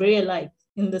stories are very alike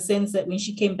in the sense that when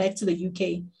she came back to the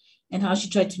UK and how she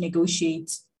tried to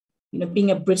negotiate,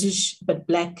 being a British but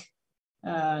Black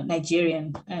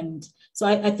Nigerian. And so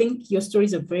I think your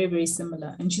stories are very, very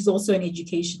similar. And she's also in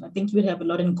education. I think you would have a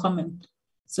lot in common.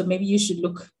 So maybe you should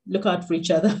look out for each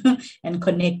other and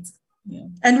connect. Yeah.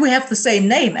 And we have the same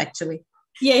name, actually.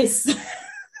 Yes.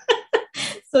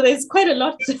 So there's quite a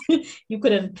lot you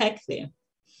could unpack there.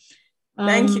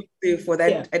 Thank you for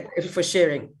that, for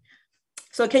sharing.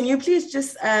 So can you please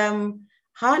just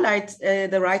highlight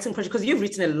the writing project, because you've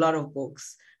written a lot of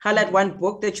books. highlight one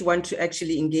book that you want to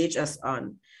actually engage us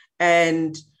on,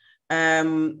 and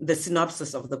the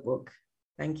synopsis of the book.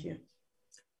 Thank you.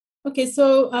 Okay,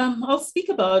 so I'll speak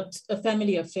about A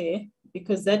Family Affair,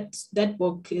 because that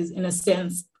book is, in a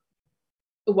sense,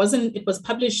 it was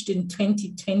published in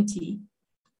 2020,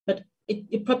 but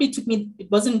it probably took me,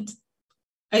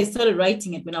 I started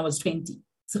writing it when I was 20.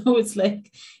 So it's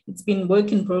like, it's been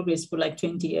work in progress for like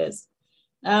 20 years.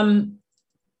 And,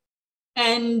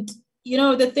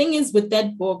 the thing is with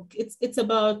that book, it's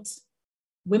about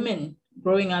women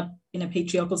growing up in a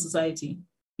patriarchal society,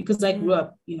 because I grew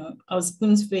up, I was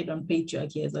spoon-fed on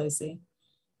patriarchy, as I say.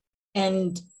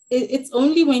 And it's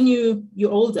only when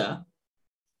you're older,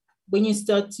 when you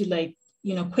start to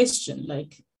question,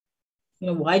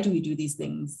 why do we do these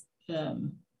things?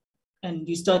 And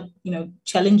you start,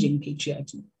 challenging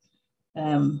patriarchy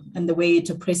and the way it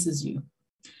oppresses you.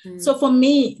 So for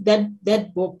me,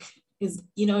 that book is,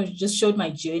 just showed my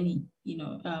journey,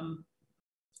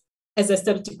 as I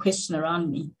started to question around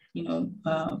me,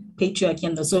 patriarchy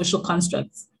and the social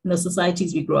constructs and the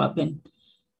societies we grow up in.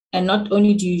 And not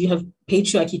only do you have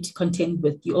patriarchy to contend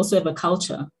with, you also have a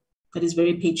culture that is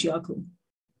very patriarchal,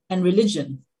 and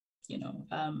religion.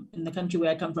 In the country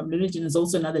where I come from, religion is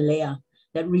also another layer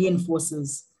that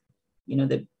reinforces,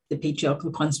 the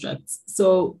patriarchal constructs.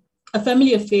 So A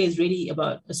Family Affair is really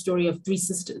about a story of three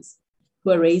sisters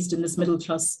who are raised in this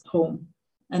middle-class home,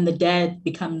 and the dad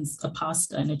becomes a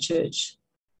pastor in a church,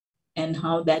 and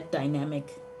how that dynamic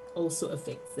also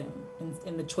affects them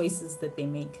in the choices that they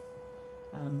make,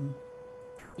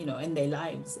 in their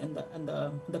lives, and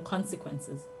the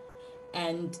consequences.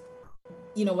 And,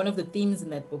 one of the themes in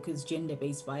that book is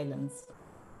gender-based violence.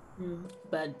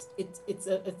 But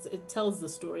it tells the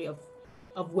story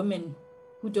of women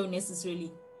who don't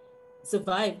necessarily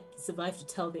survive to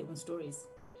tell their own stories.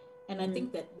 And I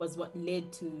think that was what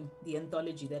led to the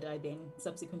anthology that I then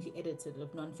subsequently edited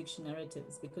of nonfiction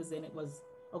narratives, because then it was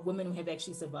of women who have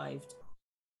actually survived.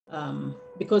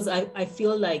 Because I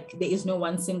feel like there is no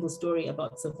one single story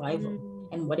about survival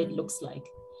and what it looks like.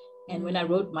 And when I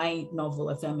wrote my novel,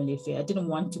 A Family Affair, I didn't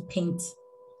want to paint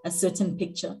a certain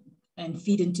picture and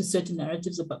feed into certain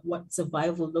narratives about what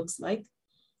survival looks like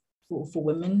for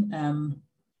women,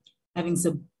 having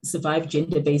survived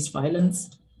gender-based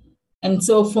violence. And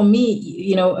so for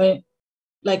me,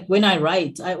 like when I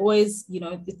write, I always,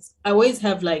 I always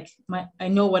have I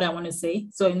know what I want to say.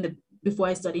 So before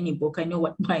I start any book, I know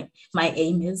what my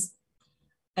aim is.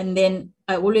 And then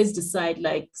I always decide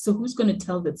so who's going to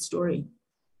tell that story?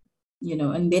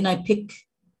 And then I pick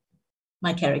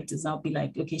my characters. I'll be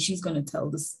like, okay, she's going to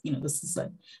tell this, this is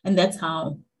and that's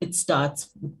how it starts,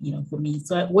 for me.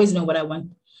 So I always know what I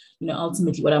want,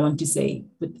 ultimately what I want to say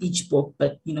with each book.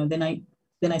 But,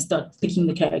 then I start picking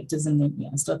the characters, and then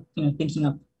I start, thinking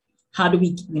of how do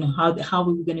we, how are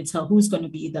we going to tell, who's going to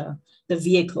be the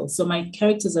vehicle. So my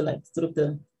characters are sort of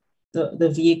the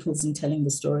vehicles in telling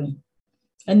the story.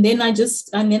 And then I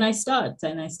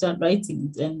start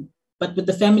writing. But with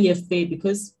The Family Affair,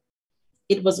 because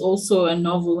it was also a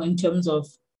novel in terms of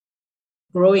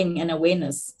growing an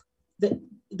awareness, the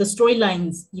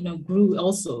storylines, grew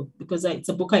also, because it's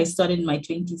a book I started in my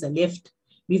 20s. I left,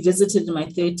 revisited in my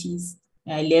 30s.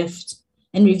 I left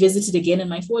and revisited again in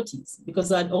my 40s,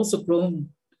 because I'd also grown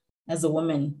as a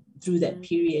woman through that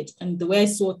period. And the way I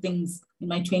saw things in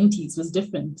my 20s was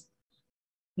different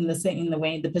in the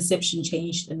way the perception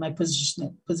changed, and my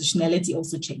positionality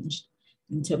also changed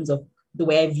in terms of the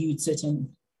way I viewed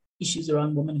certain issues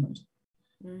around womanhood.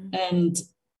 And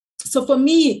so for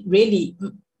me, really,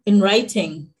 in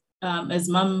writing, as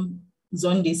Mom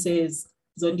Zondi says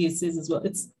as well,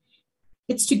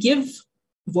 it's to give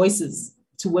voices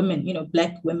to women,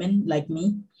 Black women like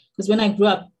me. Because when I grew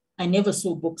up, I never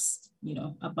saw books,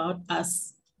 about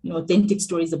us, authentic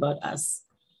stories about us.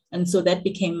 And so that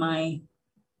became my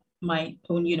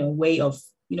own, way of,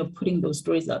 putting those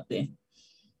stories out there.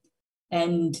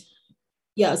 And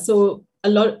yeah, so a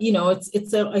lot,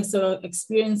 it's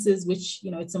experiences which,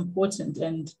 it's important,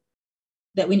 and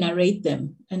that we narrate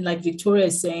them. And like Victoria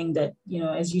is saying that,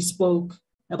 as you spoke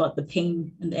about the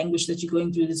pain and the anguish that you're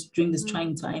going through during this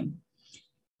trying time,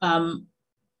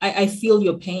 I feel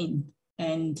your pain,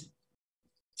 and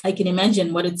I can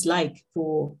imagine what it's like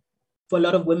for a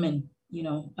lot of women,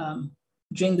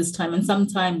 during this time. And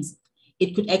sometimes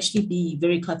it could actually be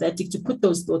very cathartic to put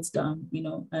those thoughts down,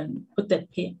 and put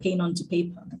that pain onto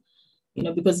paper,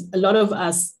 because a lot of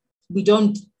us, we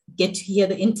don't get to hear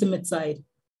the intimate side,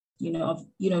 of,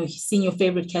 seeing your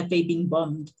favorite cafe being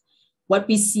bombed. What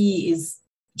we see is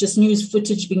just news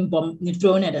footage being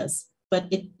thrown at us,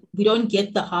 but we don't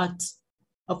get the heart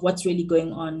of what's really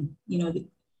going on,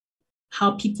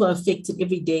 how people are affected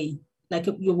every day. Like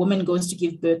your woman goes to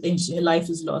give birth and her life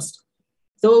is lost.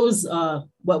 Those are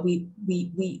what we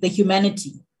the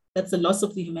humanity. That's the loss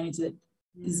of the humanity that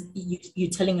is you're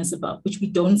telling us about, which we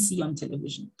don't see on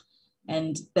television.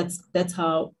 And that's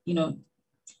how, you know,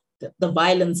 the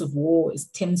violence of war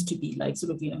tends to be like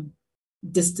sort of, you know,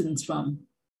 distance from,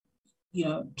 you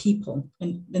know, people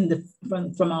and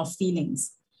from our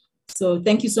feelings. So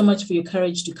thank you so much for your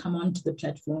courage to come onto the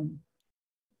platform.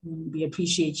 We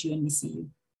appreciate you and we see you.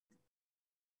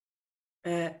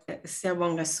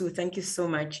 Siyabonga Sue, thank you so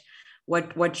much.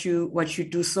 What you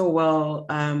do so well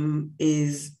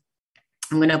is,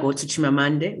 I'm gonna go to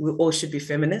Chimamande. We all should be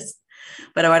feminists.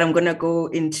 But what I'm going to go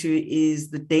into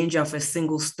is the danger of a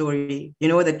single story. You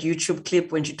know, that YouTube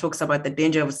clip when she talks about the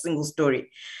danger of a single story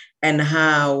and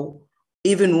how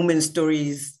even women's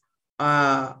stories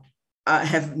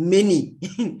have many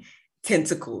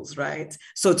tentacles, right?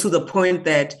 So to the point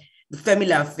that the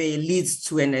family affair leads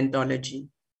to an anthology.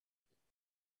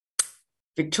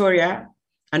 Victoria,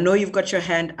 I know you've got your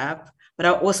hand up, but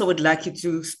I also would like you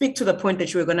to speak to the point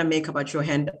that you were going to make about your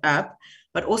hand up,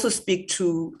 but also speak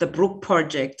to the book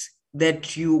project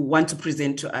that you want to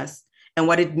present to us and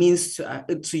what it means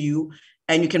to you.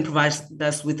 And you can provide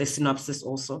us with a synopsis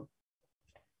also.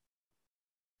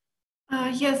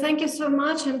 Yeah, thank you so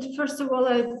much. And first of all,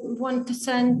 I want to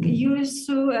thank you,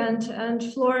 Sue, and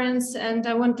Florence. And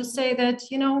I want to say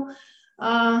that, you know,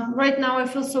 right now I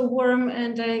feel so warm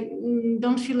and I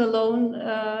don't feel alone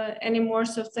anymore.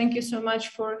 So thank you so much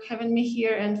for having me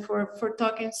here and for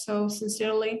talking so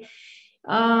sincerely.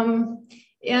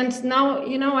 And now,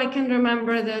 you know, I can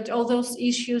remember that all those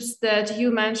issues that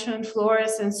you mentioned,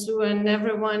 Florence and Sue and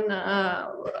everyone, I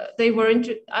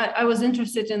was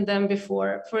interested in them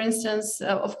before. For instance,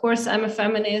 of course, I'm a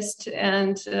feminist,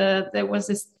 and there was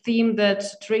this theme that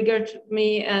triggered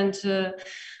me and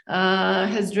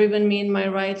has driven me in my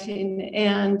writing.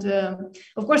 And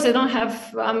of course, I don't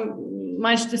have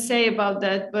much to say about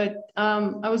that, but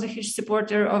I was a huge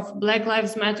supporter of Black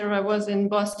Lives Matter. I was in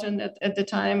Boston at the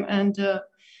time, and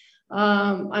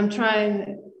I'm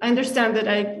trying. I understand that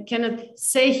I cannot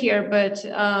say here, but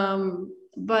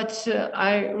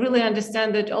I really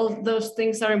understand that all those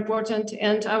things are important.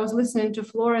 And I was listening to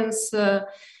Florence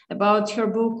about her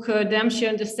book, Damn She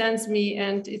Understands Me,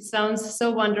 and it sounds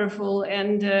so wonderful.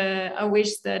 And I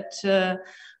wish that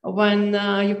when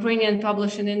Ukrainian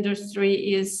publishing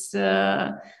industry is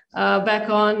back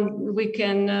on, we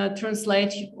can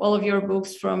translate all of your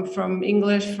books from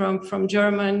English, from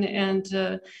German,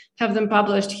 and have them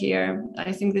published here.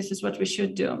 I think this is what we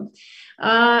should do.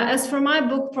 As for my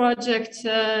book project,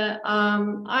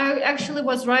 I actually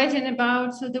was writing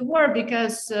about the war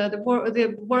because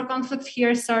the war conflict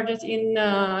here started in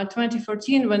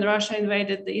 2014 when Russia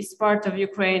invaded the east part of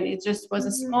Ukraine. It just was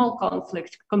a small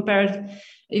conflict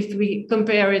if we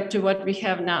compare it to what we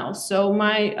have now. So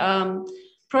my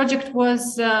project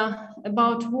was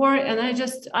about war, and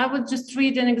I would just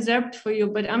read an excerpt for you,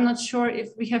 but I'm not sure if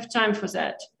we have time for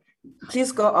that.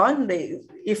 Please go on.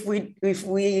 If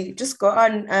we just go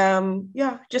on,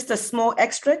 yeah, just a small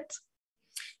extract.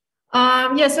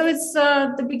 Yeah, so it's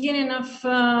the beginning of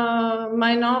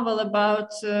my novel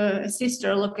about a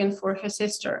sister looking for her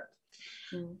sister.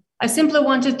 I simply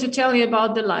wanted to tell you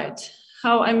about the light,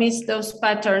 how I miss those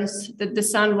patterns that the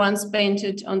sun once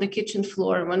painted on the kitchen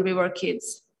floor when we were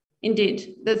kids.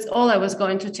 Indeed, that's all I was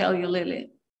going to tell you,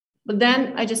 Lily. But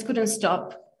then I just couldn't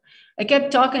stop. I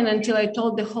kept talking until I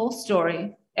told the whole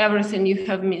story, everything you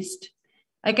have missed.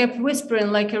 I kept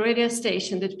whispering like a radio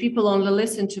station that people only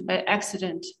listen to by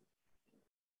accident.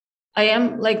 I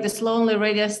am like this lonely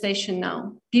radio station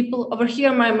now. People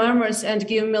overhear my murmurs and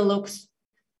give me looks.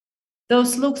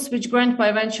 Those looks which Grandpa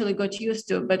eventually got used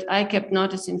to, but I kept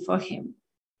noticing for him.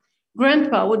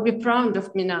 Grandpa would be proud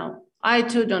of me now. I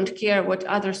too don't care what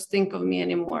others think of me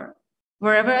anymore.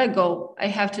 Wherever I go, I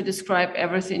have to describe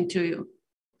everything to you.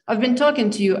 I've been talking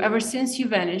to you ever since you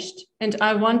vanished, and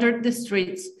I wandered the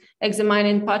streets,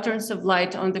 examining patterns of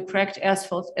light on the cracked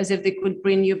asphalt as if they could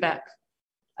bring you back.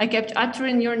 I kept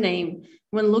uttering your name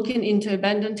when looking into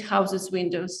abandoned houses'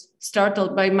 windows,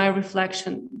 startled by my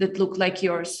reflection that looked like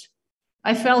yours.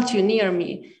 I felt you near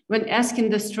me when asking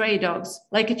the stray dogs,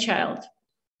 like a child,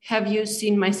 have you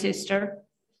seen my sister?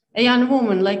 A young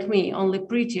woman like me, only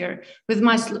prettier, with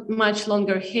much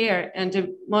longer hair and a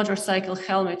motorcycle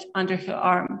helmet under her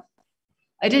arm.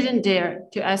 I didn't dare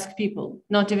to ask people,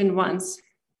 not even once.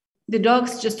 The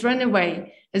dogs just ran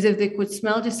away as if they could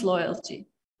smell disloyalty,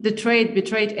 the trait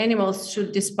betrayed animals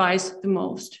should despise the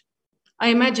most. I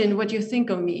imagine what you think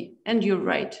of me, and you're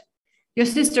right. Your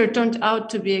sister turned out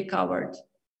to be a coward.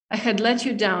 I had let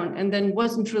you down and then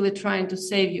wasn't really trying to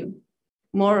save you.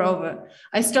 Moreover,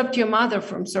 I stopped your mother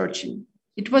from searching.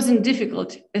 It wasn't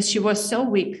difficult, as she was so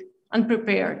weak,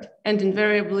 unprepared, and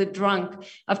invariably drunk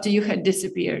after you had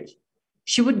disappeared.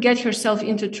 She would get herself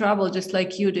into trouble just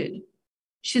like you did.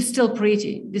 She's still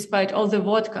pretty, despite all the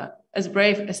vodka, as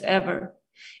brave as ever.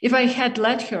 If I had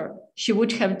let her, she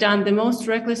would have done the most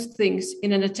reckless things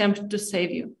in an attempt to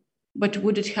save you. But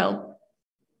would it help?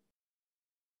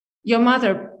 Your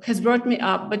mother has brought me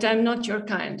up, but I'm not your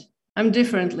kind. I'm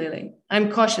different, Lily.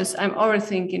 I'm cautious, I'm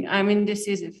overthinking, I'm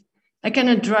indecisive. I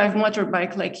cannot drive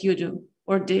motorbike like you do,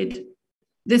 or did.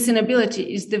 This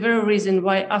inability is the very reason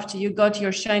why after you got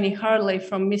your shiny Harley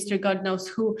from Mr. God knows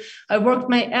who, I worked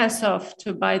my ass off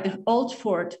to buy the old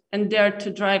Ford and dared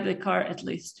to drive the car at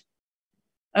least.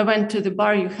 I went to the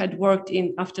bar you had worked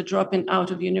in after dropping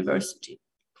out of university.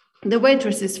 The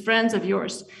waitresses, friends of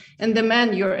yours, and the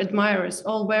men, your admirers,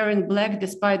 all wearing black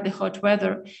despite the hot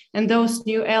weather, and those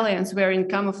new aliens wearing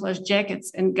camouflage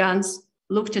jackets and guns,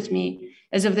 looked at me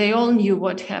as if they all knew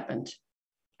what happened.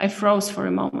 I froze for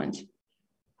a moment.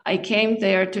 I came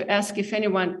there to ask if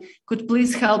anyone could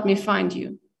please help me find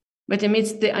you. But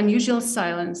amidst the unusual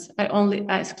silence, I only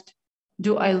asked,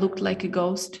 do I look like a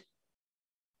ghost?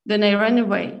 Then I ran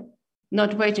away,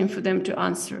 not waiting for them to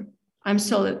answer. I'm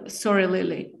sorry,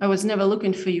 Lily. I was never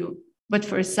looking for you, but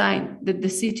for a sign that the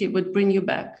city would bring you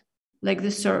back, like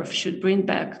the surf should bring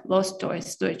back lost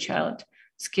toys to a child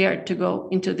scared to go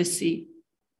into the sea.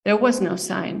 There was no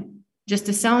sign, just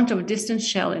the sound of distant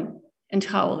shelling and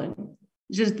howling,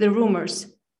 just the rumors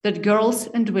that girls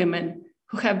and women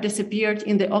who have disappeared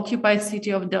in the occupied city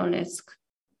of Donetsk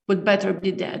would better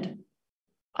be dead.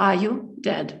 Are you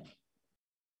dead?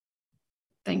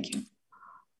 Thank you.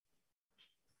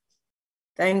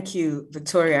 Thank you,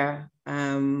 Victoria.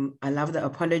 I love the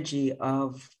apology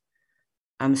of,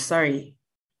 I'm sorry,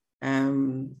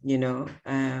 I'm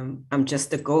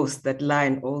just a ghost, that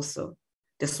line also.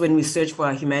 Just when we search for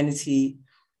our humanity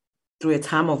through a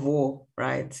time of war,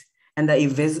 right? And the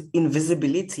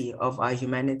invisibility of our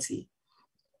humanity.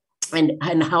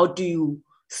 And how do you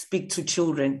speak to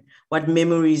children? What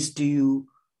memories do you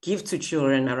give to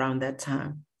children around that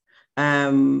time?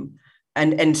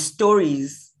 And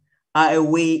stories are a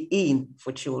way in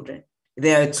for children.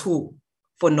 They are a tool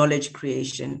for knowledge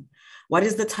creation. What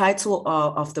is the title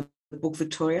of the book,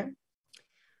 Victoria?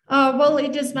 Well,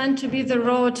 it is meant to be the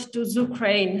road to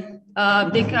Ukraine,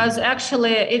 because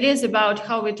actually it is about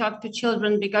how we talk to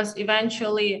children, because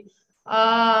eventually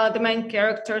the main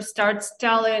character starts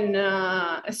telling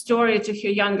a story to her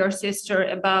younger sister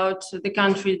about the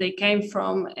country they came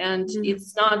from. And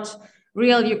it's not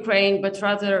real Ukraine, but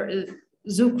rather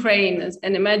Ukraine is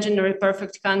an imaginary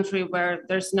perfect country where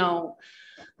there's no,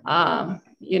 no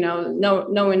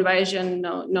invasion,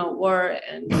 no war,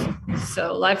 and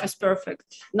so life is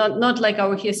perfect. Not like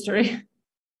our history.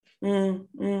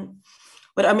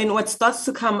 But I mean, what starts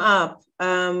to come up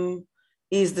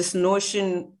is this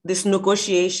notion, this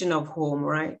negotiation of home,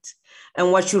 right?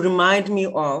 And what you remind me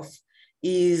of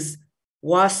is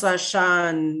Wasa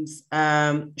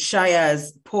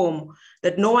Shaya's poem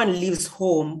that no one leaves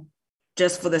home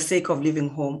just for the sake of leaving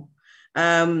home.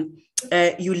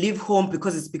 You leave home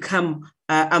because it's become,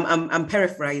 I'm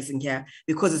paraphrasing here,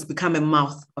 because it's become a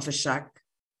mouth of a shark.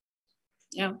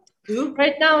 Yeah.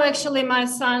 Right now, actually, my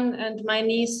son and my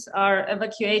niece are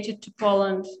evacuated to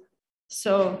Poland.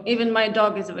 So even my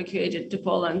dog is evacuated to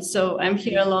Poland. So I'm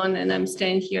here alone and I'm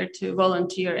staying here to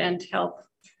volunteer and help.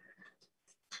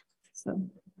 So.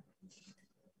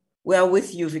 We are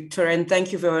with you, Victoria, and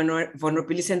thank you for your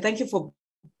vulnerability, and thank you for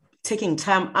taking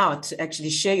time out to actually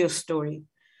share your story.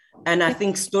 And I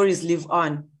think stories live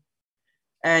on,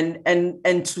 and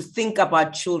to think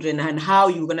about children and how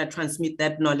you're going to transmit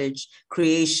that knowledge,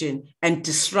 creation, and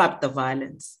disrupt the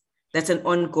violence. That's an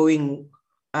ongoing,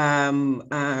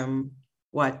 ongoing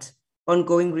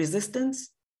resistance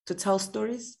to tell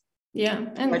stories. Yeah,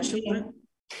 about children. Yeah.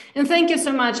 And thank you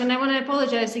so much. And I want to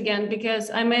apologize again because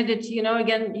I made it,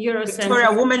 again, Eurocentric.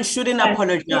 Victoria, women shouldn't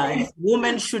apologize.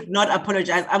 Women should not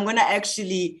apologize. I'm going to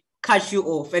actually cut you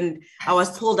off. And I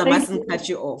was told I mustn't cut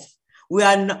you off.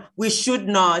 We should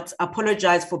not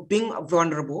apologize for being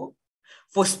vulnerable,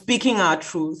 for speaking our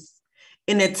truth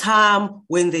in a time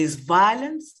when there's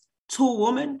violence to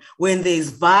women, when there's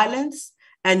violence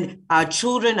and our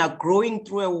children are growing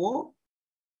through a war.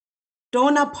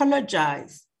 Don't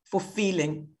apologize for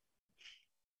feeling.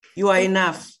 You are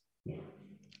enough.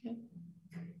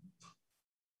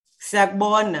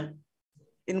 Siyakubona.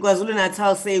 In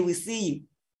KwaZulu-Natal say, we see you.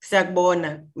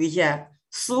 Siyakubona, we here.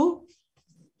 Sue?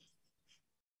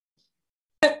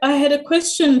 I had a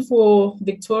question for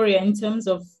Victoria in terms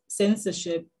of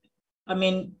censorship, I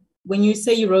mean, when you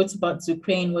say you wrote about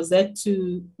Ukraine, was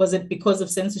it because of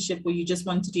censorship, or you just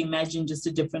wanted to imagine just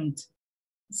a different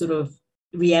sort of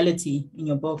reality in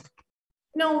your book?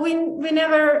 No, we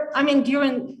never, I mean,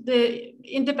 during the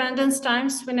independence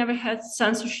times, we never had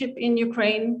censorship in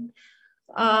Ukraine,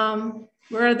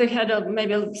 where they had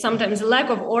maybe sometimes a lack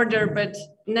of order, but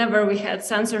never we had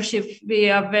censorship. We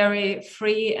are very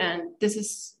free, and this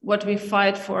is what we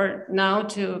fight for now,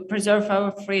 to preserve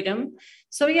our freedom.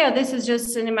 So yeah, this is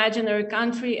just an imaginary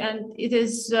country, and it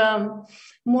is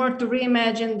more to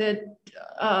reimagine that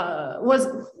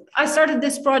I started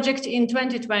this project in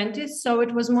 2020, so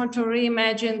it was more to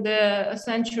reimagine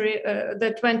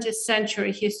the 20th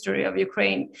century history of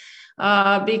Ukraine,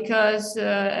 because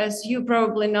as you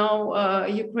probably know,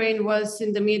 Ukraine was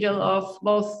in the middle of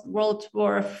both World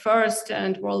War I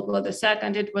and World War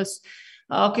II. It was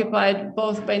occupied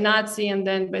both by Nazi and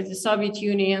then by the Soviet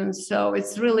Union. So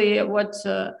it's really what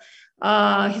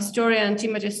historian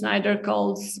Timothy Snyder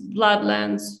calls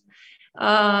bloodlands.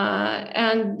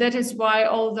 And that is why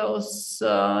all those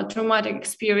traumatic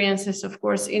experiences, of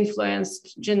course,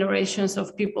 influenced generations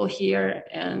of people here.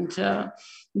 And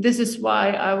this is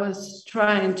why I was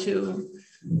trying to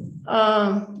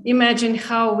imagine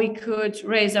how we could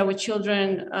raise our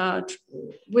children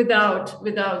without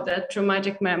that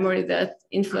traumatic memory that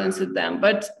influenced them.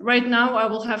 But right now I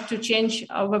will have to change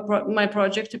my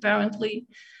project, apparently,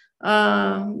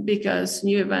 because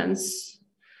new events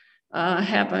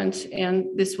happened, and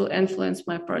this will influence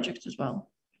my project as well.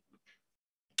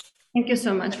 Thank you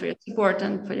so much for your support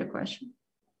and for your question.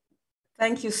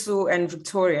 Thank you, Sue and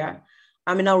Victoria.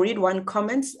 I mean, I'll read one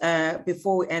comment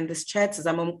before we end this chat. As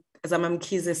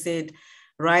Mkize said,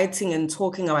 writing and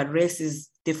talking about race is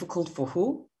difficult for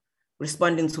who?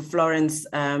 Responding to Florence's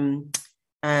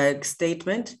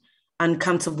statement,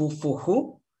 uncomfortable for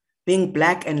who? Being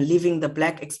Black and living the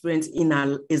Black experience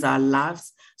is our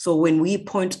lives. So when we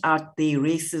point out their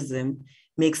racism,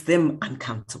 makes them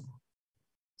uncomfortable.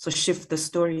 So shift the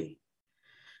story.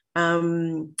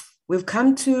 We've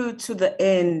come to the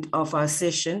end of our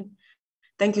session.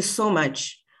 Thank you so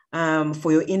much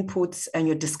for your inputs and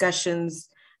your discussions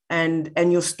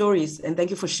and your stories. And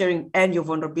thank you for sharing and your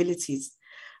vulnerabilities.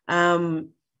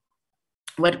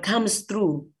 What comes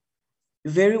through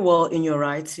very well in your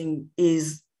writing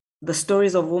is the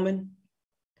stories of women,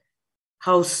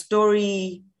 how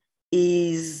story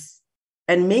is,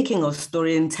 and making of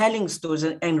story and telling stories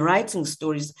and writing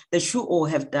stories that you all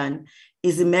have done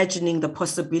is imagining the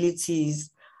possibilities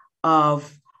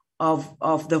of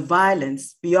the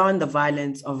violence, beyond the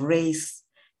violence of race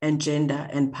and gender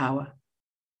and power.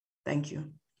 Thank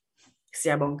you.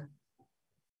 Siyabonga.